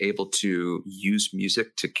ambitions? Are they able to use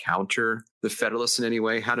music to counter the Federalists in any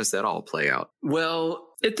way? How does that all play out? Well,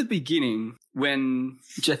 at the beginning, when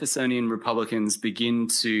Jeffersonian Republicans begin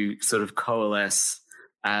to sort of coalesce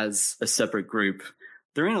as a separate group,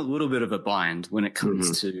 they're in a little bit of a bind when it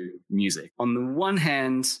comes to music. On the one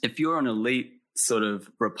hand, if you're an elite sort of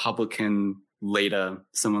Republican leader,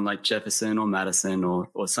 someone like Jefferson or Madison or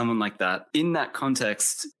someone like that, in that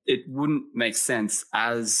context, it wouldn't make sense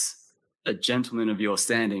as a gentleman of your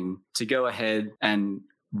standing to go ahead and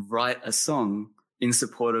write a song in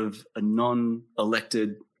support of a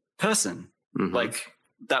non-elected person. Like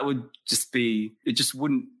that would it just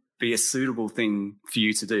wouldn't be a suitable thing for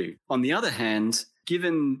you to do. On the other hand,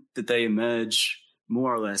 given that they emerge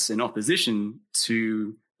more or less in opposition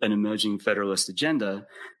to an emerging Federalist agenda,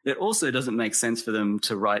 it also doesn't make sense for them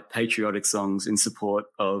to write patriotic songs in support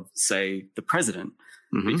of, say, the president,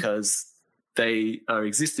 because they are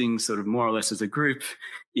existing sort of more or less as a group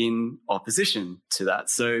in opposition to that.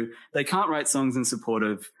 So they can't write songs in support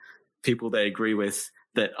of people they agree with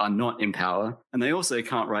that are not in power, and they also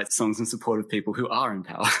can't write songs in support of people who are in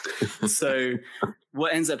power. So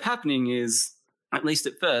what ends up happening is, at least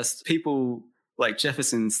at first, people like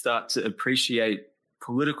Jefferson start to appreciate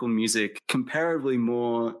political music comparably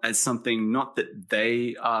more as something not that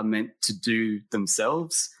they are meant to do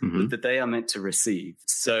themselves, but that they are meant to receive.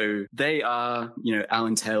 So they are,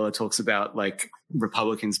 Alan Taylor talks about like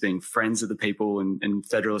Republicans being friends of the people and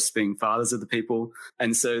Federalists being fathers of the people.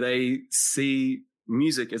 And so they see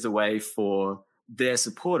music as a way for their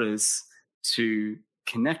supporters to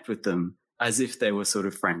connect with them as if they were sort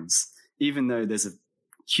of friends, even though there's a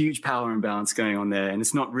huge power imbalance going on there, and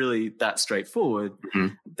it's not really that straightforward.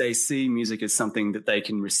 They see music as something that they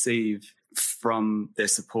can receive from their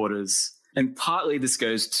supporters. And partly this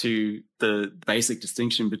goes to the basic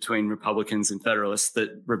distinction between Republicans and Federalists,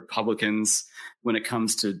 that Republicans, when it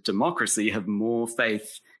comes to democracy, have more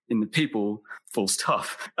faith in the people, full stop,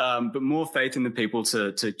 but more faith in the people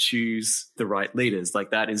to choose the right leaders.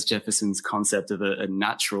 Like that is Jefferson's concept of a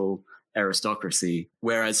natural aristocracy.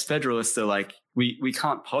 Whereas Federalists are like, we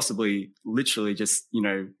can't possibly literally just,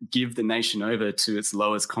 give the nation over to its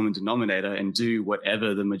lowest common denominator and do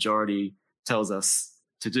whatever the majority tells us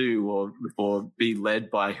to do or be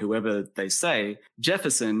led by whoever they say.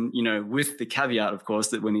 Jefferson, with the caveat, of course,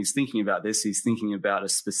 that when he's thinking about this, he's thinking about a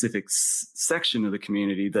specific section of the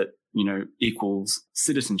community that, equals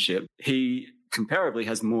citizenship. He comparably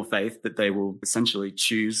has more faith that they will essentially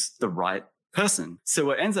choose the right person. So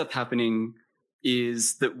what ends up happening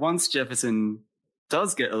is that once Jefferson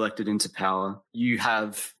does get elected into power, you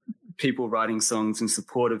have people writing songs in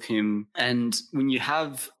support of him. And when you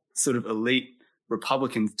have sort of elite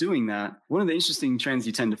Republicans doing that, one of the interesting trends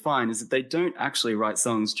you tend to find is that they don't actually write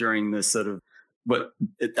songs during the sort of what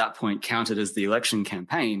at that point counted as the election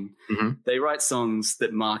campaign. They write songs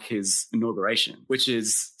that mark his inauguration, which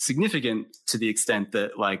is significant to the extent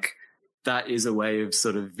that like that is a way of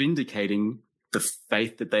sort of vindicating the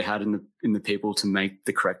faith that they had in the people to make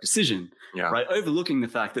the correct decision, right? Overlooking the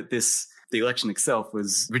fact that the election itself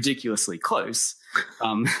was ridiculously close,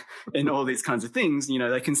 and all these kinds of things,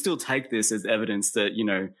 they can still take this as evidence that,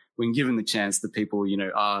 when given the chance, the people,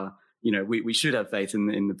 are we should have faith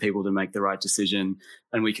in the people to make the right decision,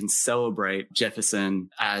 and we can celebrate Jefferson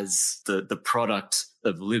as the product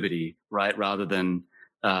of liberty, right, rather than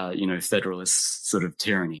federalist sort of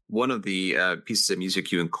tyranny. One of the pieces of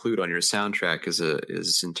music you include on your soundtrack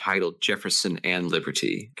is entitled Jefferson and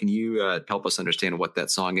Liberty. Can you help us understand what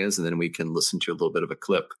that song is, and then we can listen to a little bit of a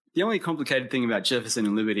clip? The only complicated thing about Jefferson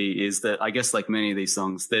and Liberty is that I guess like many of these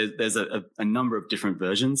songs, there's a number of different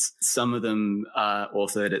versions. Some of them are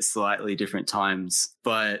authored at slightly different times,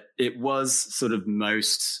 but it was sort of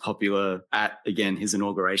most popular at, again, his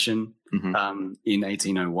inauguration in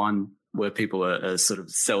 1801. Where people are sort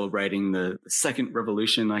of celebrating the second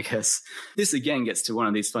revolution, I guess. This again gets to one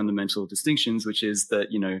of these fundamental distinctions, which is that,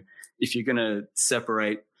 if you're going to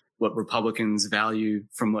separate what Republicans value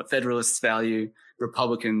from what Federalists value,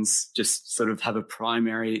 Republicans just sort of have a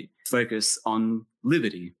primary focus on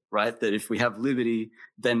liberty, right? That if we have liberty,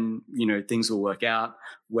 then, things will work out.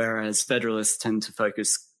 Whereas Federalists tend to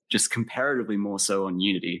focus just comparatively more so on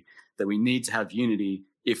unity, that we need to have unity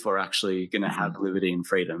if we're actually going to have liberty and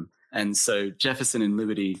freedom. And so Jefferson and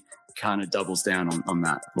Liberty kind of doubles down on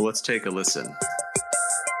that. Well, let's take a listen.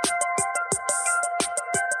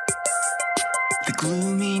 The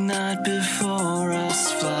gloomy night before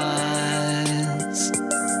us flies.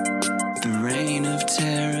 The reign of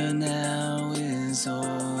terror now is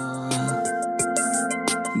o'er.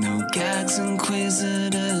 No gags,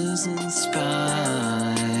 inquisitors, and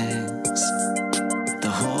spies. The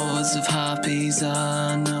hordes of harpies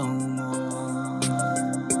are no more.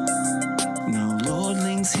 No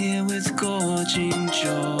lordlings here with gorging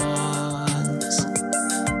jaws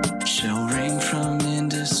shall wring from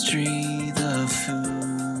industry the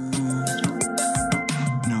food.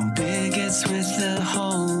 No bigots with their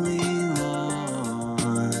holy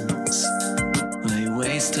laws lay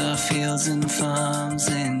waste our fields and farms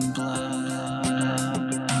in blood.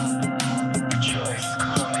 Rejoice,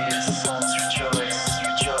 Columbia's sons, rejoice,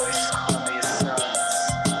 rejoice, Columbia's sons.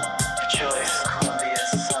 Rejoice,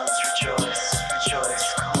 Columbia's sons, rejoice, rejoice,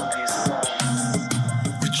 Columbia's sons.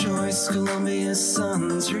 Rejoice, Columbia's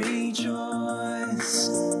sons, rejoice.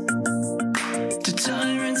 To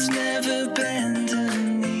tyrants never bend a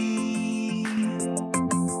knee.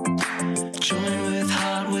 Join with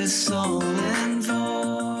heart, with soul and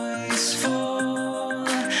voice for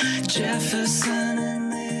Jefferson and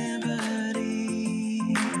liberty.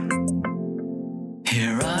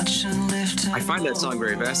 Here arch and lift. I find that song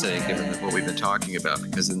very fascinating, given what we've been talking about,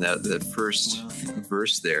 because in the first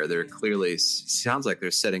verse there clearly sounds like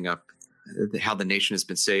they're setting up how the nation has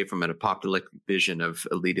been saved from an apocalyptic vision of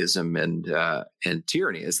elitism and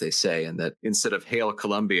tyranny, as they say, and that instead of Hail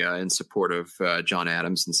Columbia in support of John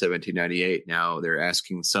Adams in 1798, now they're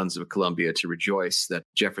asking sons of Columbia to rejoice that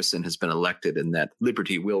Jefferson has been elected and that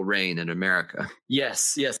liberty will reign in America.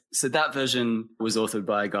 Yes. So that version was authored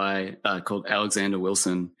by a guy called Alexander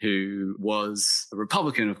Wilson, who was a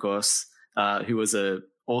Republican, of course, who was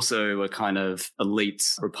also a kind of elite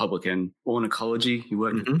Republican, ornithology. He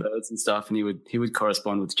worked with birds and stuff, and he would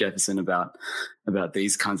correspond with Jefferson about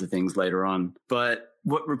these kinds of things later on. But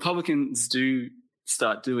what Republicans do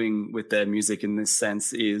start doing with their music in this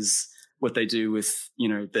sense is what they do with,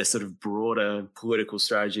 their sort of broader political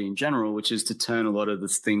strategy in general, which is to turn a lot of the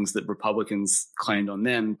things that Republicans claimed on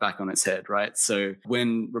them back on its head, right? So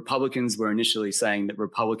when Republicans were initially saying that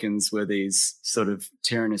Republicans were these sort of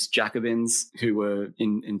tyrannous Jacobins who were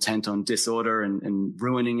intent on disorder and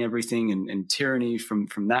ruining everything and tyranny from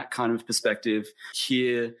that kind of perspective,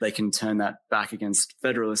 here they can turn that back against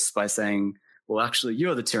Federalists by saying, well, actually,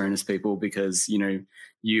 you're the tyrannous people because,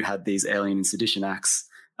 you had these Alien and Sedition Acts.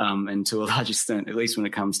 And to a large extent, at least when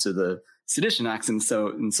it comes to the Sedition Acts and so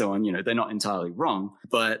on, they're not entirely wrong,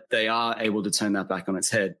 but they are able to turn that back on its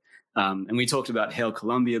head. And we talked about Hail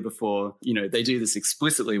Columbia before. They do this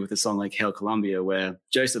explicitly with a song like Hail Columbia, where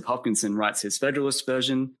Joseph Hopkinson writes his Federalist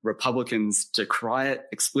version. Republicans decry it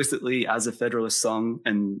explicitly as a Federalist song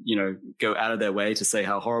and, go out of their way to say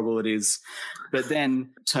how horrible it is, but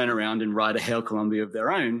then turn around and write a Hail Columbia of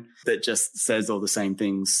their own that just says all the same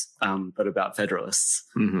things, but about Federalists.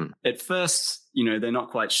 Mm-hmm. At first, they're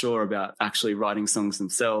not quite sure about actually writing songs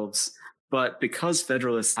themselves. But because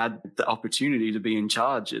Federalists had the opportunity to be in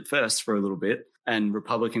charge at first for a little bit, and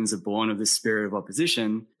Republicans are born of this spirit of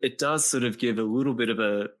opposition, it does sort of give a little bit of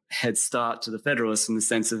a head start to the Federalists in the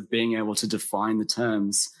sense of being able to define the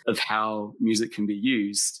terms of how music can be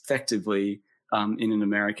used effectively in an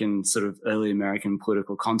American, sort of early American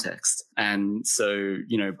political context. And so,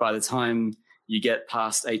 by the time you get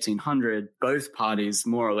past 1800, both parties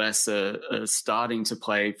more or less are starting to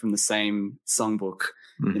play from the same songbook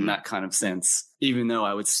in that kind of sense, even though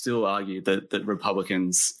I would still argue that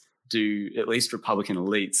Republicans do at least Republican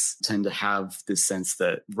elites tend to have this sense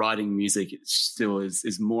that writing music still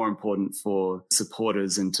is more important for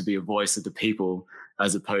supporters and to be a voice of the people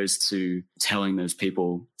as opposed to telling those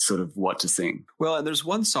people sort of what to sing. Well, and there's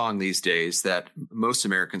one song these days that most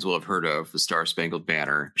Americans will have heard of, the Star Spangled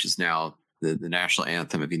Banner, which is now the national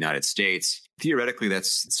anthem of the United States. Theoretically, that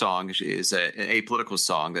song is an apolitical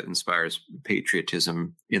song that inspires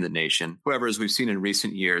patriotism in the nation. However, as we've seen in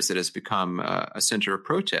recent years, it has become a center of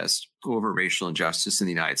protest over racial injustice in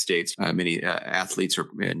the United States. Many athletes are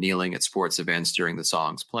kneeling at sports events during the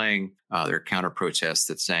song's playing. There are counter protests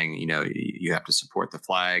that saying, you have to support the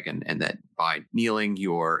flag and that by kneeling,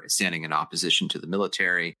 you're standing in opposition to the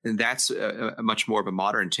military. And that's a much more of a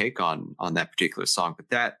modern take on that particular song. But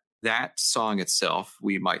that song itself,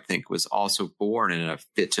 we might think, was also born in a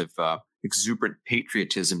fit of exuberant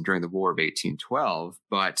patriotism during the War of 1812.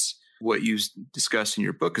 But what you discuss in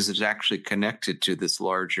your book is it's actually connected to this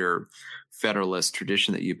larger Federalist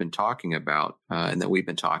tradition that you've been talking about and that we've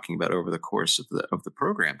been talking about over the course of the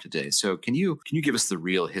program today. So can you give us the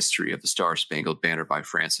real history of the Star Spangled Banner by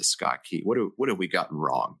Francis Scott Key? What have we gotten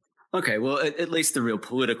wrong? Okay, well, at least the real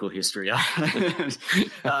political history.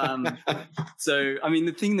 So, I mean,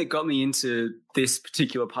 the thing that got me into this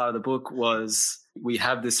particular part of the book was we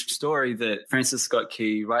have this story that Francis Scott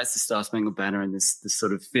Key writes the Star Spangled Banner in this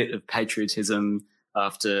sort of fit of patriotism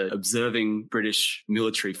after observing British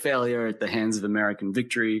military failure at the hands of American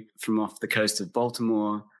victory from off the coast of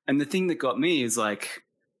Baltimore. And the thing that got me is like,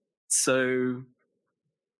 so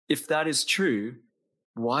if that is true,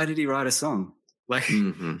 why did he write a song? Like,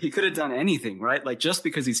 he could have done anything, right? Like, just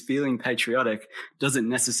because he's feeling patriotic doesn't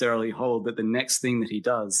necessarily hold that the next thing that he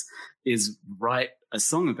does is write a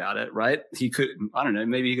song about it, right? He could, I don't know,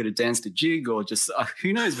 maybe he could have danced a jig or just,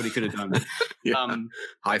 who knows what he could have done.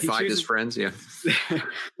 High-fived his friends, yeah.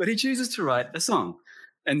 But he chooses to write a song.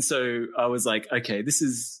 And so I was like, okay, this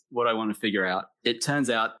is what I want to figure out. It turns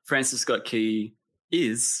out Francis Scott Key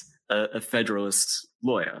is a Federalist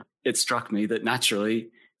lawyer. It struck me that naturally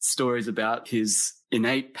stories about his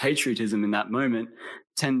innate patriotism in that moment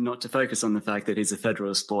tend not to focus on the fact that he's a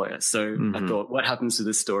Federalist lawyer. So I thought, what happens to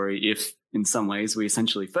this story if in some ways we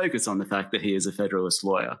essentially focus on the fact that he is a Federalist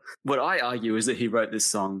lawyer? What I argue is that he wrote this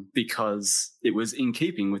song because it was in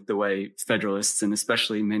keeping with the way Federalists, and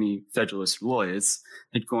especially many Federalist lawyers,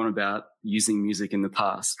 had gone about using music in the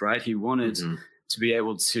past, right? He wanted to be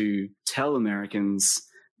able to tell Americans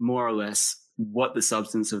more or less what the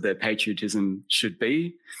substance of their patriotism should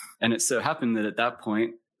be. And it so happened that at that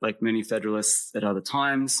point, like many Federalists at other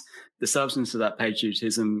times, the substance of that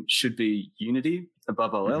patriotism should be unity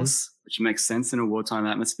above all else, which makes sense in a wartime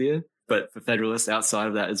atmosphere, but for Federalists outside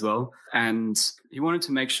of that as well. And he wanted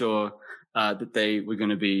to make sure that they were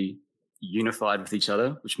going to be unified with each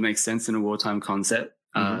other, which makes sense in a wartime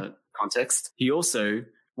context. He also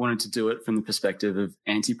wanted to do it from the perspective of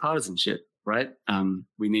anti-partisanship, right?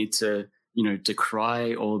 We need to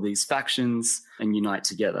decry all these factions and unite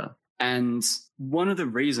together. And one of the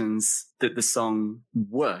reasons that the song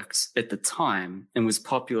worked at the time and was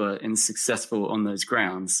popular and successful on those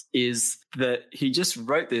grounds is that he just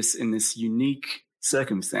wrote this in this unique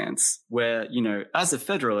circumstance where, as a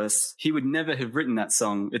Federalist, he would never have written that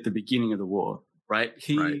song at the beginning of the war, right?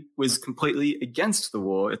 He was completely against the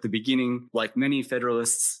war at the beginning, like many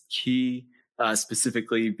Federalists, he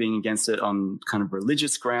specifically being against it on kind of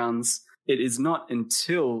religious grounds. It is not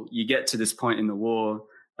until you get to this point in the war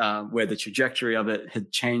where the trajectory of it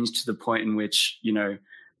had changed to the point in which,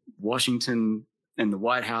 Washington and the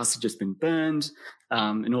White House had just been burned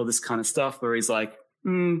and all this kind of stuff, where he's like,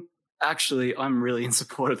 actually, I'm really in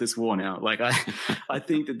support of this war now. Like, I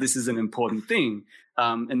think that this is an important thing.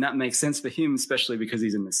 And that makes sense for him, especially because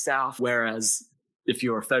he's in the South. Whereas if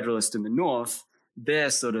you're a Federalist in the North, they're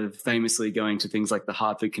sort of famously going to things like the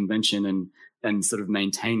Hartford Convention and sort of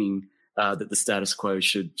maintaining that the status quo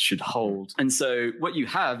should hold. And so what you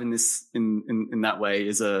have in this in that way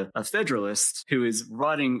is a Federalist who is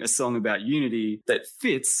writing a song about unity that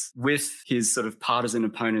fits with his sort of partisan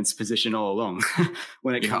opponent's position all along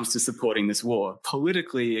when it comes to supporting this war.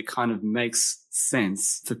 Politically, it kind of makes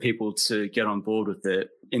sense for people to get on board with it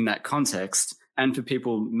in that context, and for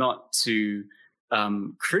people not to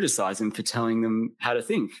criticize him for telling them how to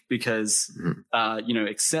think, because,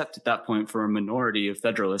 except at that point for a minority of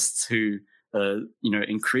Federalists who,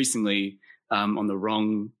 increasingly on the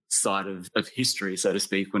wrong side of history, so to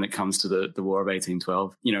speak, when it comes to the War of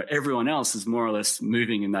 1812, everyone else is more or less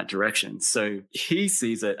moving in that direction. So he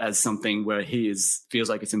sees it as something where feels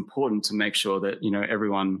like it's important to make sure that,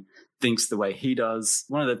 everyone thinks the way he does.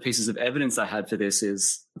 One of the pieces of evidence I had for this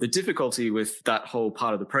is the difficulty with that whole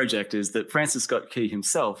part of the project is that Francis Scott Key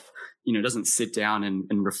himself, doesn't sit down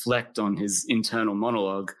and reflect on his internal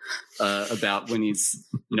monologue about when he's,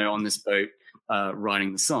 on this boat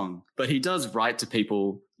writing the song. But he does write to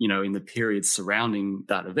people, in the period surrounding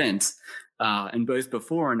that event. And both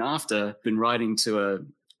before and after, been writing to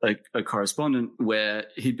a correspondent where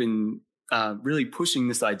he'd been really pushing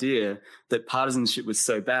this idea that partisanship was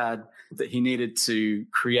so bad that he needed to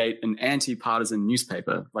create an anti-partisan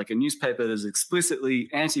newspaper, like a newspaper that is explicitly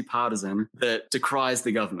anti-partisan that decries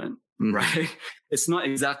the government, right? It's not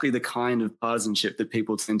exactly the kind of partisanship that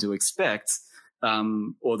people tend to expect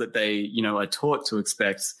or that they, are taught to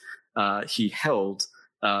expect he held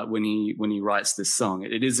when he writes this song.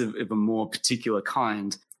 It is of a more particular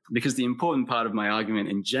kind, because the important part of my argument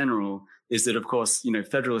in general is that, of course,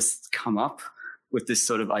 Federalists come up with this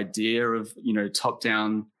sort of idea of,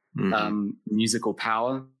 top-down musical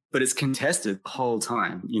power, but it's contested the whole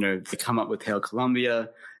time. They come up with Hail Columbia,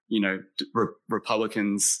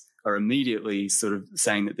 Republicans are immediately sort of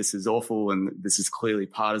saying that this is awful and this is clearly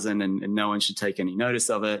partisan and no one should take any notice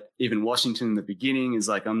of it. Even Washington in the beginning is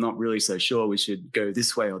like, I'm not really so sure we should go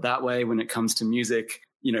this way or that way when it comes to music.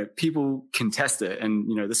 People contest it. And,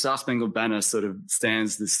 the Star Spangled Banner sort of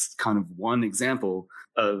stands this kind of one example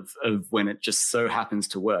of when it just so happens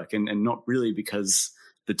to work and not really because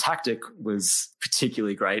the tactic was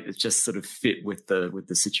particularly great. It just sort of fit with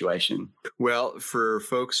the situation. Well, for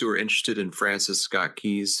folks who are interested in Francis Scott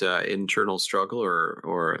Key's internal struggle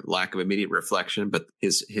or lack of immediate reflection, but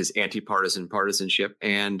his anti-partisan partisanship,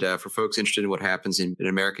 and for folks interested in what happens in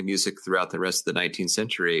American music throughout the rest of the 19th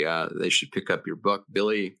century, they should pick up your book.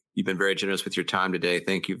 Billy, you've been very generous with your time today.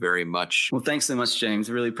 Thank you very much. Well, thanks so much, James.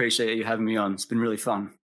 I really appreciate you having me on. It's been really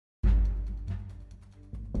fun.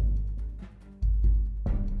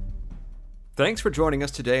 Thanks for joining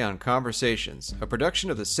us today on Conversations, a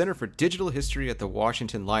production of the Center for Digital History at the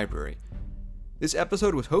Washington Library. This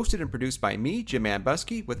episode was hosted and produced by me, Jim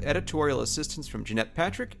Ambuske, with editorial assistance from Jeanette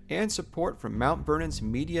Patrick and support from Mount Vernon's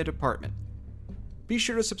Media Department. Be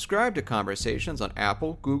sure to subscribe to Conversations on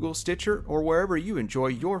Apple, Google, Stitcher, or wherever you enjoy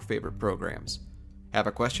your favorite programs. Have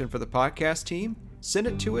a question for the podcast team? Send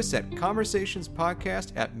it to us at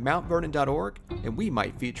conversationspodcast@mountvernon.org, and we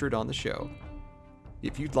might feature it on the show.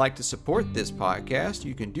 If you'd like to support this podcast,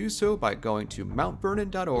 you can do so by going to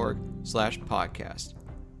mountvernon.org/podcast.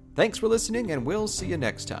 Thanks for listening, and we'll see you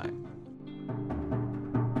next time.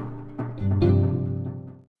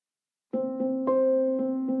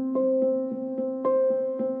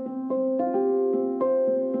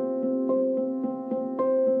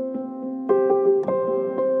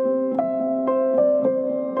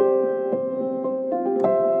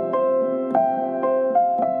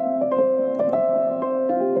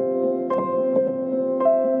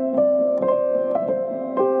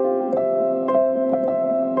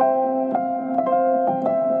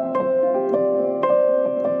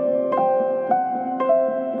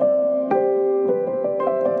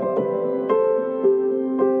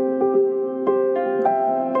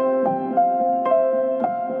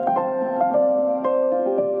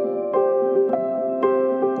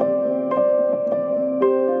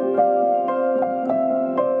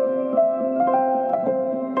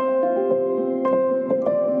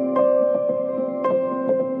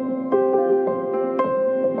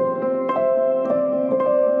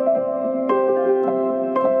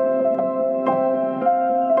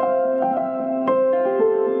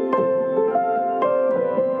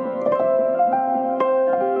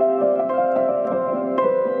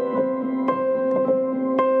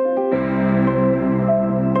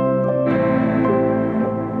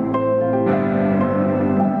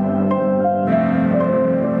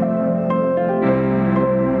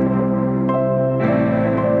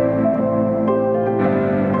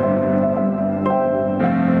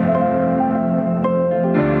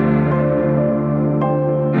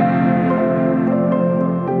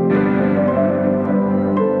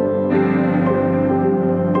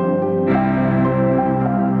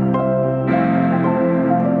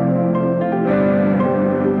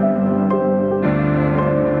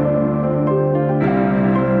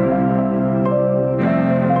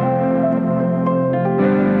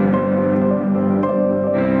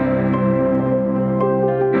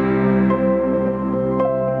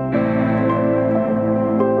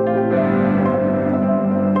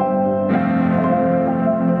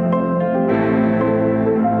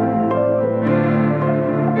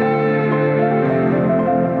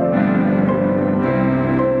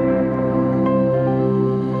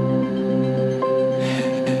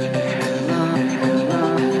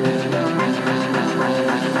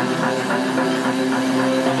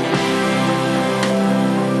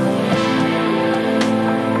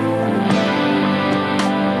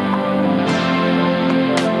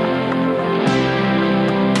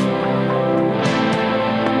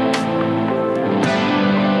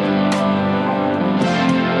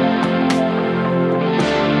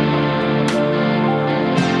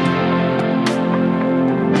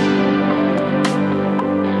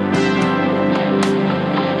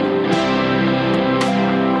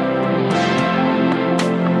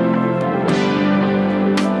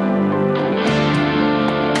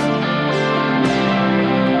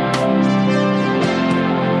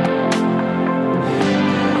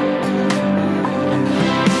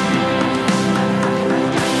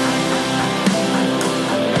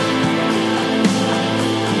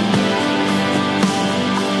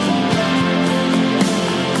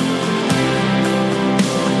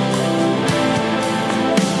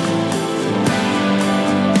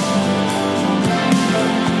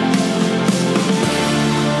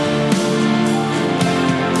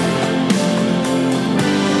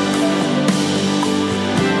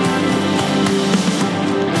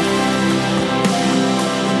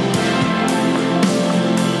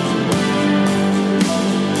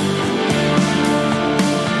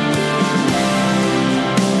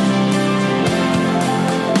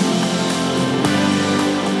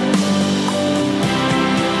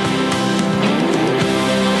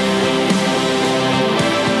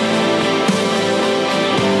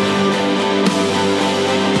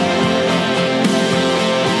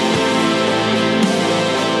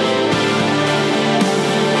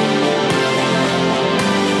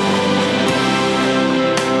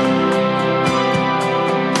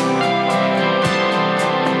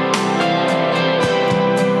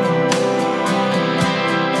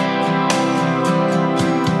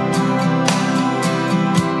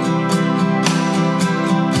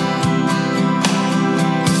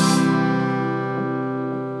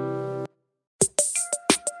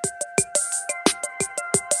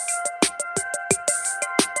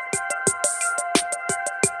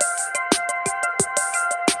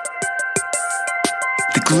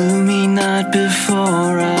 gloomy night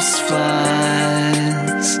before us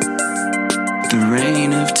flies. The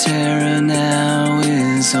reign of terror now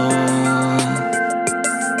is o'er.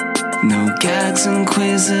 No gags,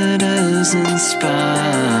 inquisitors and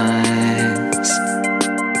spies.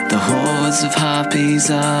 The hordes of harpies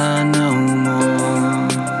are no more.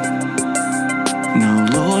 No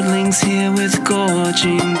lordlings here with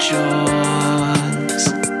gorging jaws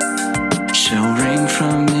shall wring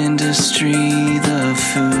from industry the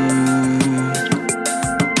food.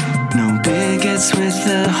 No bigots with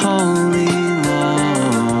their holy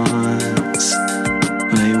laws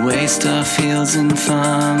lay waste our fields and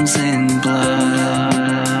farms in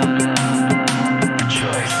blood.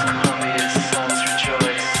 Rejoice, Columbia's sons,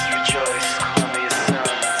 rejoice, rejoice, Columbia's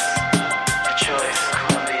sons. Rejoice,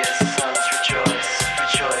 Columbia's sons, rejoice,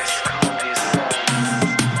 rejoice, Columbia's sons.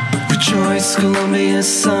 Rejoice, Columbia's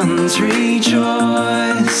sons,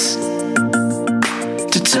 rejoice.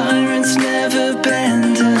 To tyrants never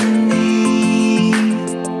bend a knee.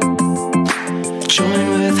 Join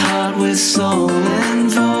with heart, with soul and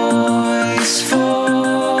voice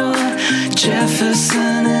for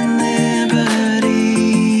Jefferson and liberty.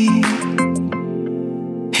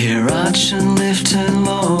 Hear arch and lift her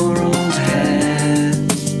laureled head.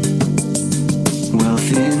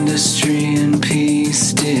 Wealth, industry and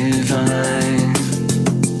peace divine.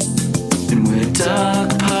 And where dark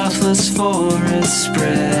pathless forests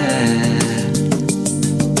spread,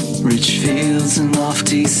 rich fields and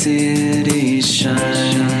lofty cities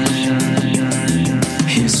shine.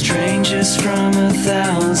 Hear strangers from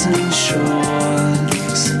 1,000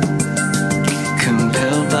 shores,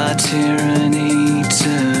 compelled by tyranny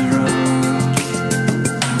to roam,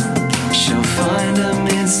 shall find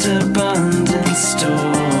amidst abundant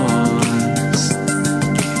stores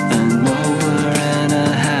a nobler and a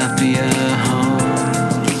happier home.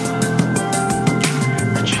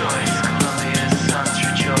 Rejoice, Columbia's sons,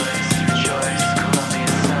 rejoice, rejoice,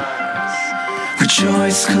 Columbia's sons.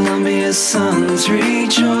 Rejoice, Columbia's sons,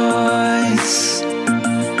 rejoice.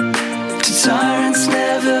 To tyrants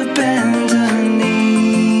never bend a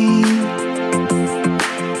knee.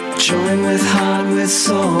 Join with heart, with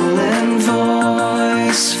soul and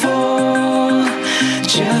voice for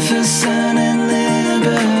Jefferson and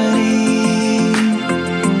liberty.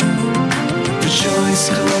 Rejoice,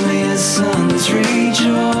 Columbia's sons,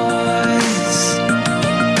 rejoice.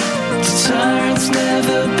 To tyrants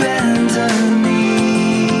never bend a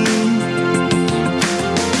knee.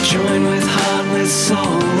 Join with heart, with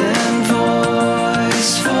soul and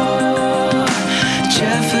voice for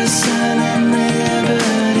Jefferson